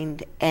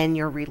mind, and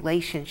your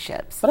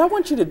relationships. But I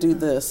want you to do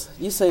this.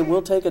 You say,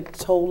 we'll take a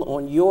toll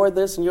on your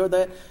this and your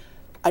that.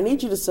 I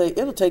need you to say,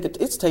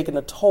 it's taking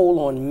a toll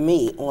on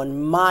me,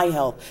 on my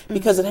health,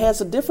 because it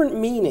has a different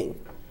meaning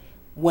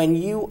when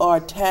you are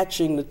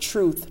attaching the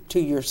truth to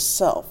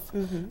yourself,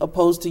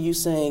 opposed to you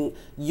saying,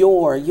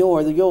 your.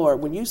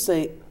 When you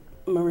say,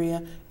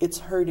 Maria, it's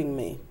hurting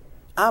me.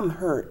 I'm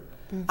hurt.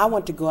 I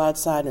want to go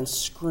outside and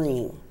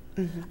scream.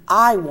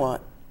 I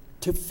want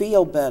to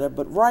feel better,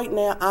 but right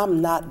now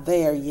I'm not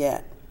there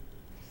yet.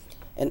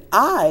 And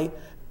I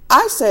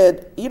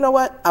said, you know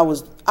what? I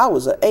was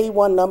an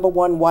A1, number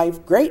one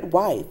wife, great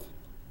wife,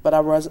 but I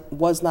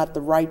was not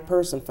the right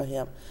person for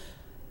him.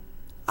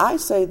 I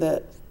say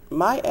that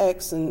my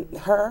ex and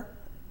her,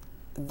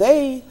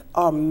 they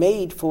are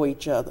made for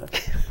each other.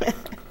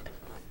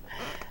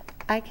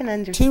 I can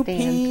understand. 2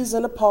 peas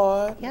in a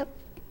pod. Yep.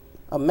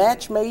 A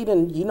match made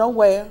in you know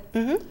where.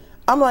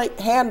 I'm like,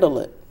 handle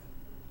it.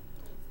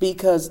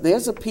 Because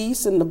there's a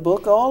piece in the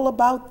book all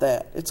about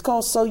that. It's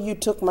called So You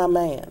Took My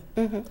Man.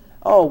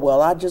 Oh,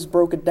 well, I just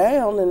broke it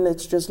down and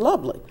it's just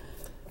lovely.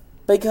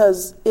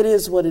 Because it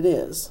is what it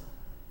is.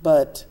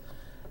 But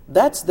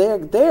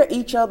they're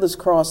each other's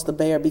cross to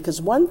bear. Because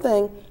one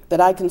thing that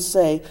I can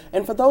say,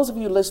 and for those of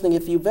you listening,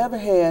 if you've ever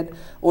had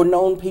or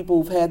known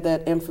people who've had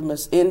that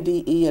infamous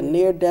NDE, a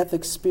near-death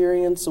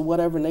experience or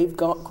whatever, and they've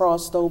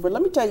crossed over,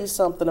 let me tell you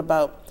something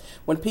about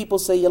when people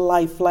say your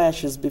life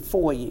flashes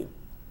before you.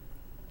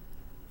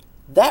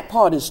 That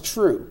part is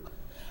true.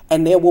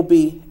 And there will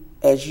be,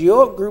 as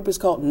your group is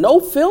called,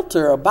 no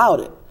filter about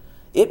it.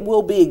 It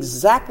will be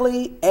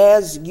exactly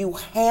as you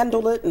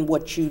handle it and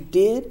what you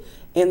did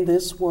in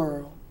this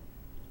world.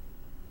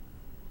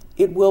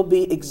 It will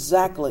be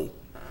exactly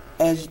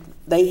as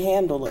they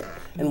handle it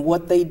and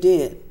what they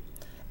did.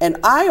 And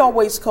I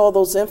always call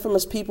those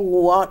infamous people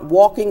who aren't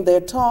walking their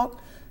talk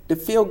the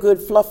feel-good,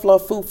 fluff,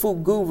 foo-foo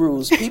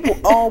gurus. People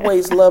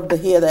always love to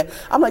hear that.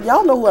 I'm like,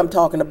 y'all know who I'm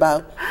talking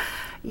about.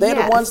 They're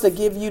the ones that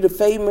give you the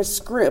famous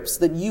scripts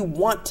that you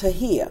want to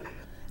hear. Right.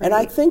 And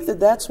I think that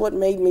that's what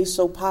made me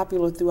so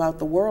popular throughout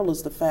the world,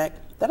 is the fact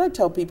that I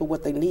tell people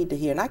what they need to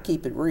hear, and I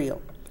keep it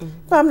real.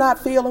 If I'm not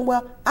feeling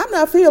well, I'm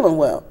not feeling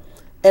well.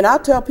 And I'll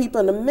tell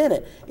people in a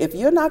minute, if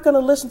you're not going to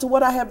listen to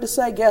what I have to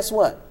say, guess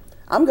what?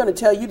 I'm going to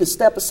tell you to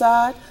step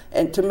aside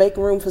and to make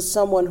room for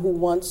someone who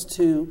wants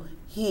to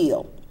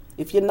heal.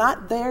 If you're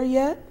not there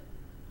yet,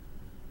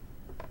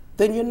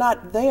 then you're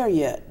not there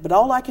yet. But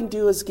all I can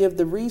do is give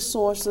the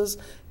resources,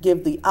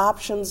 give the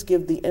options,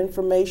 give the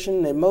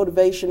information, the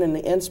motivation, and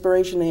the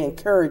inspiration, the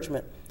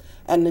encouragement,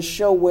 and to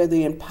show where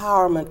the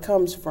empowerment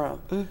comes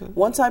from. Mm-hmm.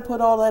 Once I put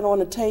all that on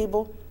the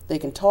table, they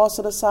can toss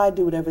it aside,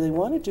 do whatever they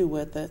want to do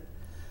with it.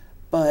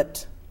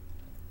 But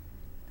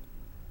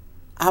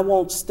I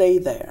won't stay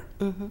there.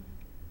 Mm-hmm.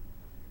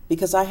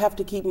 Because I have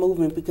to keep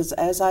moving, because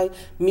as I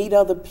meet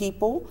other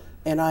people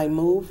and I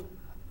move,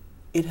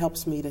 it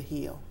helps me to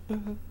heal.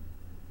 Mm-hmm.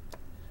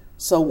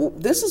 So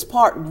this is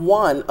part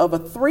 1 of a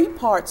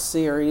 3-part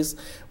series.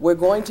 We're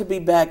going to be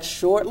back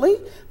shortly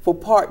for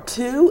part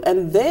 2,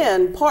 and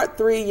then part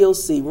 3 you'll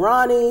see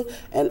Ronnie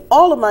and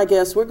all of my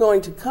guests. We're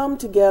going to come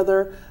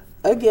together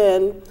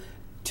again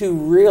to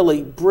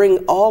really bring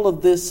all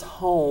of this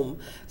home.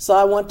 So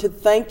I want to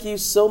thank you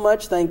so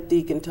much. Thank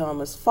Deacon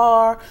Thomas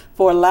Farr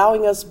for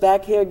allowing us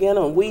back here again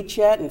on We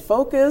Chat and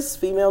Focus,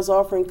 Females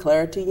Offering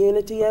Clarity,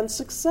 Unity, and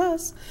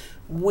Success.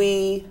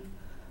 We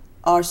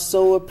are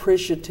so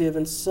appreciative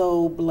and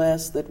so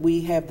blessed that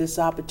we have this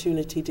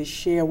opportunity to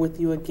share with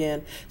you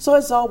again. So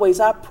as always,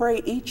 I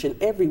pray each and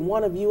every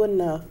one of you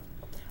enough.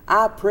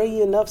 I pray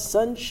you enough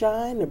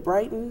sunshine to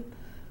brighten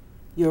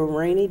your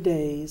rainy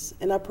days.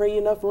 And I pray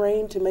you enough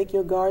rain to make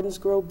your gardens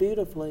grow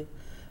beautifully.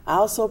 I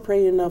also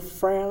pray you enough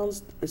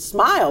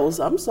smiles,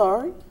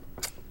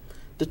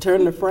 to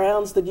turn the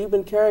frowns that you've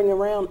been carrying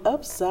around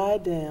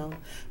upside down.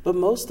 But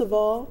most of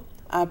all,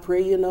 I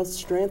pray you enough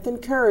strength and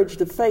courage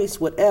to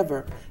face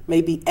whatever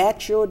may be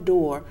at your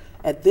door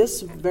at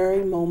this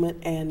very moment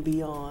and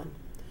beyond.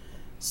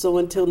 So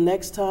until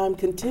next time,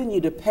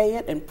 continue to pay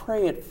it and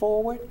pray it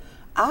forward.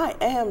 I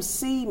am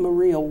C.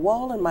 Maria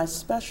Wallen, my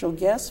special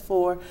guest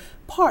for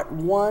part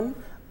 1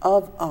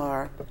 of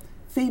our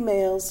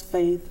Females,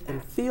 Faith,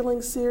 and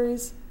Feeling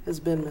series has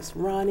been Miss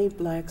Ronnie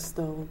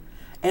Blackstone.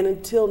 And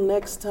until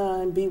next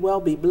time, be well,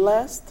 be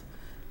blessed.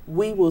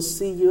 We will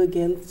see you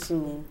again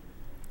soon.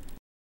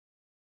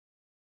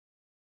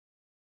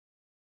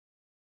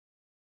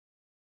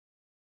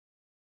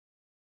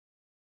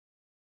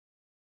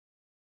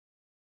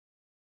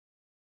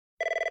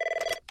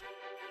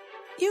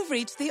 You've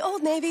reached the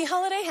Old Navy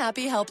Holiday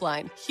Happy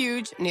Helpline.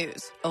 Huge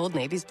news. Old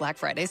Navy's Black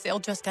Friday sale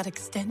just got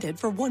extended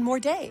for one more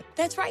day.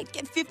 That's right.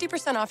 Get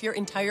 50% off your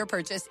entire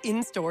purchase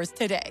in stores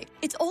today.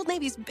 It's Old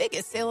Navy's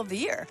biggest sale of the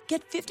year.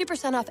 Get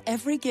 50% off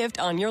every gift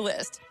on your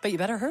list. But you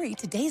better hurry.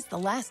 Today's the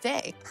last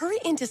day. Hurry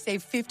in to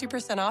save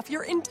 50% off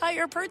your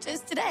entire purchase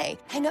today.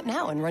 Hang up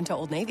now and run to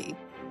Old Navy.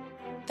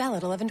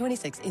 Valid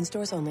 11/26 in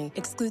stores only.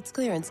 Excludes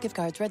clearance, gift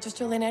cards,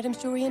 register line items,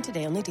 jewelry, and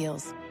today only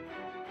deals.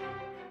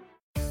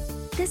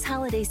 This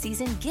holiday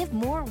season, give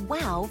more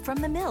wow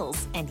from the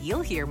Mills. And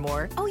you'll hear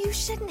more, oh, you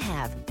shouldn't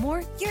have.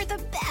 More, you're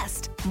the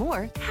best.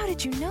 More, how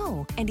did you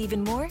know? And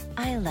even more,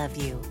 I love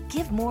you.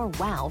 Give more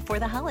wow for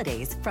the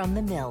holidays from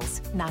the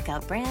Mills.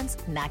 Knockout brands,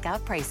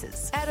 knockout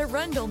prices. At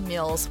Arundel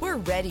Mills, we're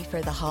ready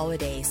for the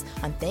holidays.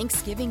 On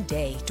Thanksgiving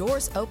Day,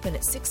 doors open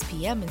at 6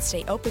 p.m. and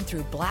stay open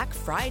through Black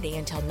Friday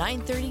until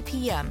 9:30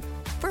 p.m.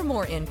 For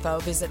more info,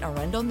 visit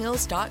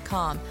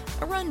arundelmills.com.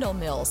 Arundel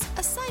Mills,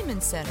 a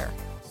Simon Center.